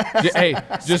you. Hey,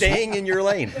 just staying in your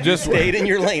lane. Just stayed in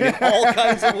your lane in all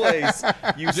kinds of ways.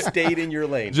 You stayed in your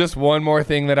lane. Just one more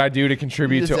thing that I do to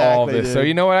contribute to all of this. Dude. So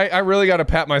you know what? I really got to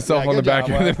pat myself on the back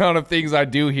for the amount of things I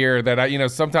do here that I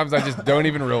sometimes I just don't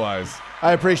even realize.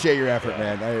 I appreciate your effort,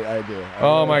 man. I do.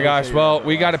 Oh my gosh. Well,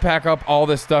 we got to pack up all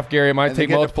this stuff, Gary. It might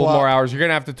take multiple more hours. You're going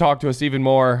to have to talk to us even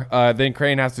more. Then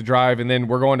Crane has to drive, and then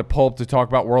we're going to Pulp to talk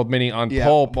about World Mini on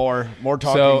Pulp. More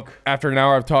talking. So after an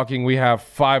hour of talking, we have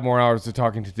 5 more hours of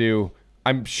talking to do.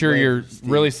 I'm sure you're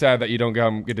really sad that you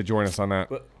don't get to join us on that.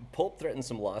 But Pulp threatened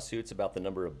some lawsuits about the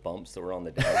number of bumps that were on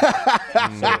the deck.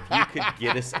 So if you could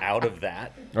get us out of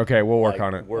that. Okay, we'll work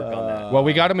on it. Work on that. Well,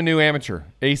 we got him a new amateur.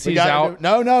 AC's out.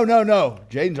 No.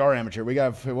 Jaden's our amateur.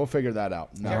 We'll figure that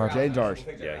out. No, Jaden's ours.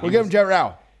 We'll give him Jet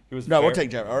Rao. We'll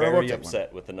take Jet. Very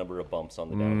upset with the number of bumps on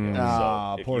the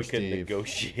downhill. So poor if you Steve. can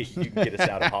negotiate, you can get us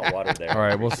out of hot water there. All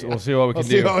right, we'll see what we can do.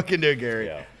 See what we can do, Gary.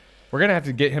 Yeah. We're gonna have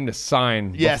to get him to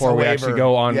sign before we actually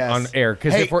go on air.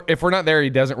 Because if we're not there, he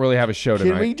doesn't really have a show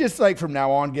tonight. Can we just from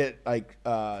now on get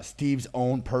Steve's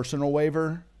own personal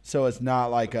waiver? So it's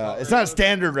not like it's not a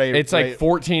standard waiver. It's like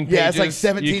 14 pages. Yeah, it's like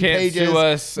 17 pages. Sue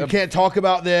us. You can't talk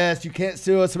about this. You can't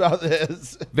sue us about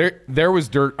this. There was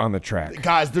dirt on the track,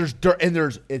 guys. There's dirt, and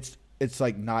it's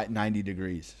like not 90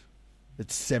 degrees.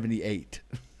 It's 78.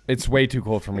 It's way too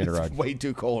cold for me to ride. Way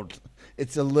too cold.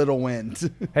 It's a little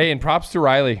wind. Hey, and props to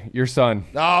Riley, your son.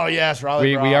 Oh, yes,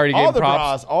 Riley. We already all gave the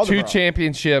props. Bras, 2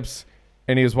 championships,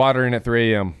 and he was watering at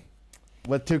 3 a.m.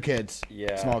 With 2 kids.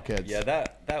 Yeah. Small kids. Yeah,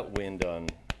 that wind on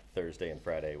Thursday and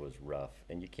Friday was rough,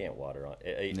 and you can't water on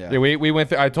it. Yeah, we went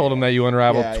through. I told him that you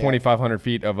unraveled 2,500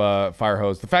 feet of fire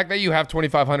hose. The fact that you have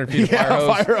 2,500 feet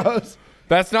of fire hose,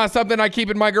 that's not something I keep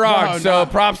in my garage. So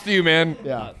props to you, man.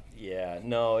 Yeah.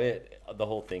 The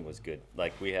whole thing was good.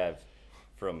 Like we have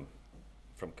from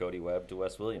Cody Webb to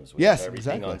Wes Williams. We have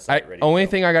everything on site ready. Only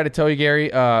thing I got to tell you,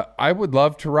 Gary, I would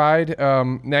love to ride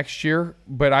next year,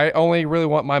 but I only really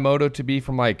want my moto to be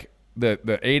from like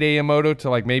the 8 a.m. moto to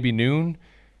like maybe noon.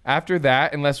 After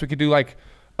that, unless we could do like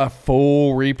a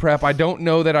full reprep, I don't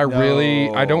know that I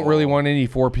don't really want any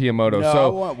 4 p.m. motos.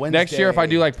 No, so next year, if I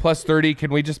do like plus 30,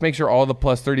 can we just make sure all the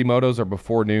plus 30 motos are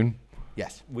before noon?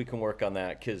 Yes. We can work on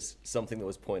that because something that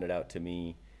was pointed out to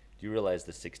me. Do you realize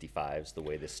the 65s, the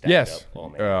way this stacked up? Oh,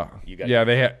 man.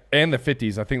 They had, and the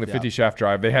 50s. I think the 50 shaft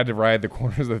drive, they had to ride the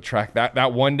corners of the track.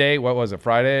 That one day, what was it,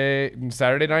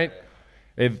 Saturday night?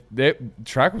 The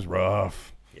track was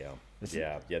rough.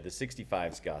 Yeah. The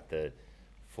 65's got the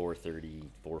 430,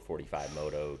 445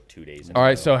 moto 2 days. All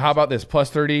right, so how about this?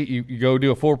 Plus 30, you go do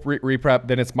a full reprep,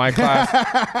 then it's my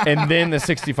class, and then the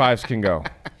 65s can go.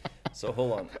 So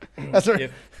hold on. That's right.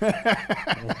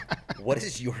 What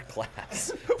is your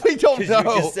class? We don't know.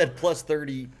 You just said plus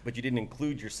 30, but you didn't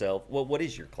include yourself. Well, what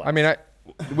is your class? I mean,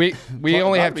 we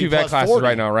only have 2 vet classes 40.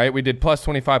 Right now, right? We did plus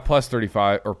 25, plus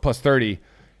 35, or plus 30.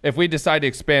 If we decide to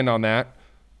expand on that,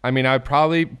 I mean, I'd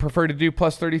probably prefer to do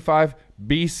plus 35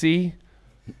 BC.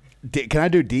 Can I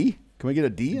do D? Can we get a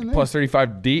D in there? Plus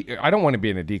 35 D. I don't want to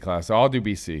be in a D class, so I'll do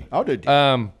BC. I'll do D.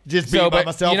 Just be by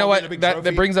myself. You know what?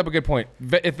 That brings up a good point.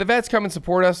 If the vets come and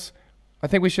support us, I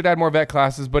think we should add more vet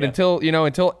classes. But until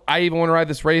I even want to ride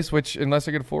this race, which unless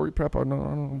I get a full reprep, I don't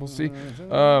know, we'll see.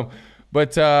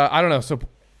 But I don't know. So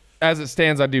as it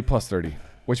stands, I'd do plus 30,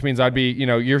 which means I'd be,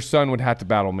 your son would have to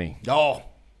battle me. Oh,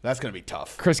 that's gonna be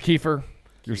tough. Chris Kiefer.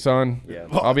 Your son,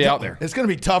 I'll be out there. It's going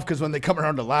to be tough because when they come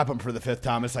around to lap him for the 5th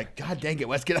time, it's like, God dang it,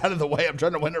 Wes, get out of the way. I'm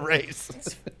trying to win a race.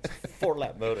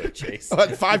 4-lap moto, Chase.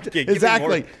 5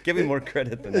 exactly. Give me more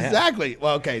credit than that. Exactly.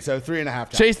 Well, okay, so 3.5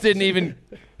 times. Chase didn't even.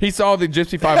 He saw the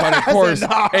Gypsy 500 course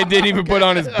and didn't even put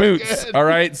on his boots. All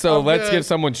right, so let's give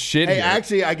someone shit. Hey, here.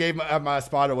 actually, I gave my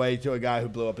spot away to a guy who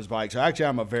blew up his bike. So actually,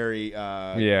 I'm a very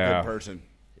good person.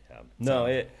 Yeah. No,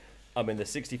 the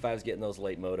 65s getting those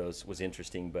late motos was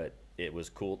interesting, but it was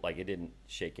cool. Like, it didn't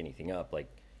shake anything up. Like,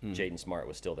 Jaden Smart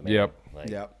was still the man.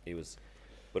 It was,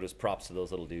 but it was props to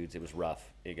those little dudes. It was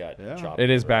rough. It got chopped.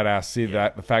 It is badass. See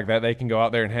that the fact that they can go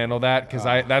out there and handle that, because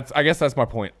I guess that's my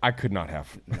point. I could not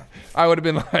have. I would have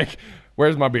been like,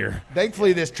 where's my beer?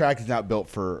 Thankfully, this track is not built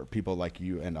for people like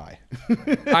you and I.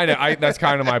 I know. That's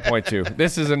kind of my point too.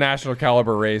 This is a national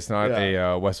caliber race, not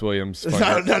a Wes Williams. It's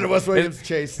not a Wes Williams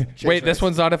chase wait, race. This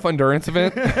one's not a Fundurance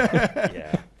event?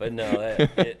 Yeah, but no,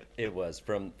 it was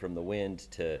from the wind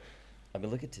to. I mean,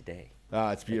 look at today.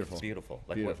 It's beautiful. It's beautiful.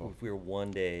 Like if we were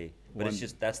one day, but it's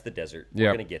just that's the desert. Yeah,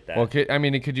 we're gonna get that. Well,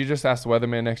 could you just ask the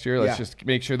weatherman next year? Let's just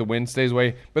make sure the wind stays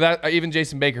away. But that even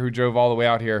Jason Baker, who drove all the way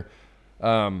out here,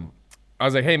 I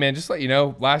was like, hey man, just to let you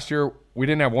know, last year we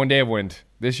didn't have 1 day of wind.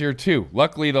 This year too.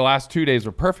 Luckily, the last 2 days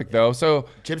were perfect though. So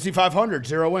Gypsy 500,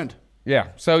 0 wind. Yeah.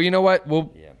 So you know what?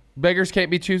 Beggars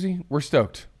can't be choosy. We're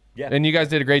stoked. Yeah. And you guys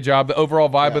did a great job. The overall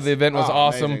vibe of the event was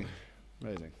awesome.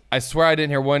 Amazing. I swear I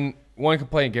didn't hear one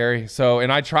complaint, Gary.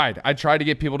 And I tried to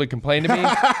get people to complain to me,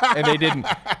 and they didn't.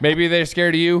 Maybe they're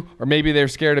scared of you, or maybe they're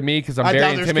scared of me because I'm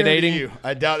very intimidating.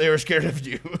 I doubt they were scared of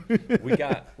you. we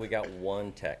got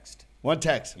one text. One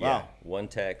text. Wow. Yeah, one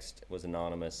text was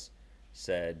anonymous.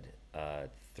 Said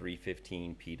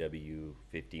 315 PW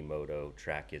 50 Moto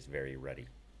track is very ready.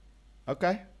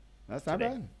 Okay, that's not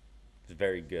bad. It's a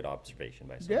very good observation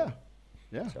by someone.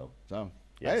 Yeah. So.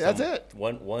 Yeah, hey, that's it.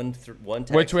 One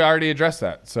text. Which we already addressed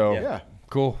that. So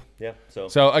cool. Yeah.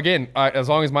 So again, as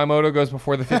long as my moto goes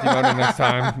before the 50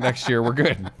 moto next year, we're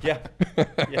good. Yeah.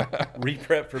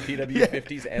 Reprep for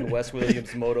PW50s and Wes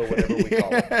Williams moto, whatever we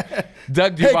call it.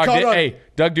 Doug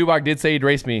Dubach did say he'd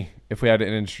race me if we had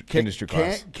an industry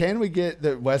class. Can we get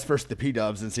the Wes versus the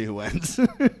P-Dubs and see who wins?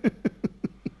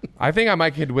 I think I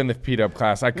might could win the P-Dub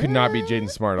class. I could not beat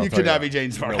Jaden Smart. You could not beat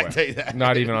Jaden Smart. I can tell you that.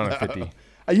 Not even on a 50.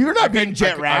 You're not beating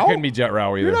Jet Rao? I couldn't beat Jet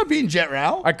Rao either. You're not beating Jet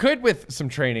Rao? I could with some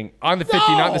training. On the 50,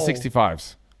 not the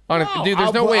 65s. Dude,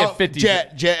 there's no way at 50.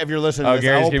 Jet, if you're listening to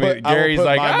this, Gary's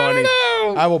like, I don't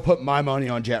know. I will put my money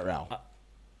on Jet Rao.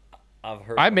 I've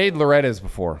heard. I made Loretta's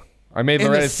before. I made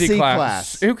Loretta C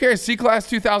class. Who cares? C class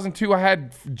 2002. I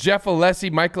had Jeff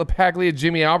Alessi, Michael Paglia,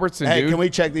 Jimmy Albertson. Hey, dude. can we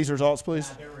check these results, please?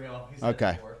 They're real.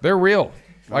 Okay. They're real.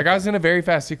 Like I was in a very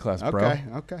fast C class, bro.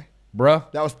 Okay. Bro.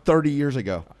 That was 30 years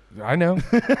ago. I know.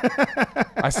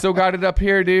 I still got it up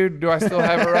here, dude. Do I still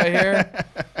have it right here?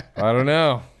 I don't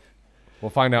know. We'll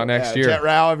find out next year. Jet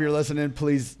Rao, if you're listening,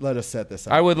 please let us set this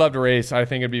up. I would love to race. I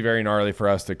think it'd be very gnarly for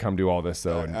us to come do all this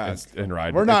though and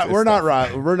ride. We're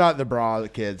not the bra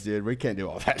kids, dude. We can't do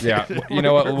all that. Yeah, you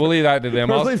know what? We'll leave that to them.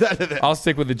 Leave that to them. I'll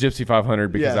stick with the Gypsy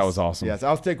 500 because that was awesome. Yes,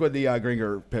 I'll stick with the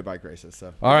Gringer pit bike races.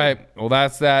 So. All right. Well,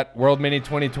 that's that. World Mini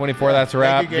 2024. That's a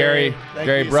wrap. Thank you, Gary.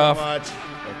 Gary Bruff. So much.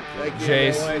 Thank you,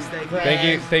 Chase.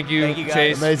 Thank you,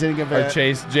 Chase. Amazing event. Or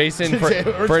Chase. Jason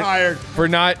for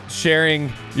not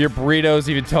sharing your burritos,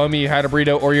 even telling me you had a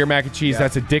burrito or your mac and cheese.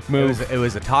 That's a dick move. It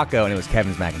was a taco and it was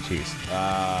Kevin's mac and cheese.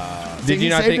 Did you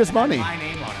not saved us money? My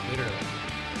name on it, literally.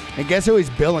 And guess who he's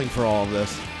billing for all of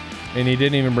this? And he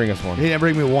didn't even bring us one. He didn't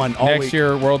bring me one all Next week.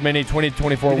 year, World Mini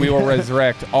 2024, we will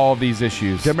resurrect all of these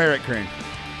issues. Demerit Crane.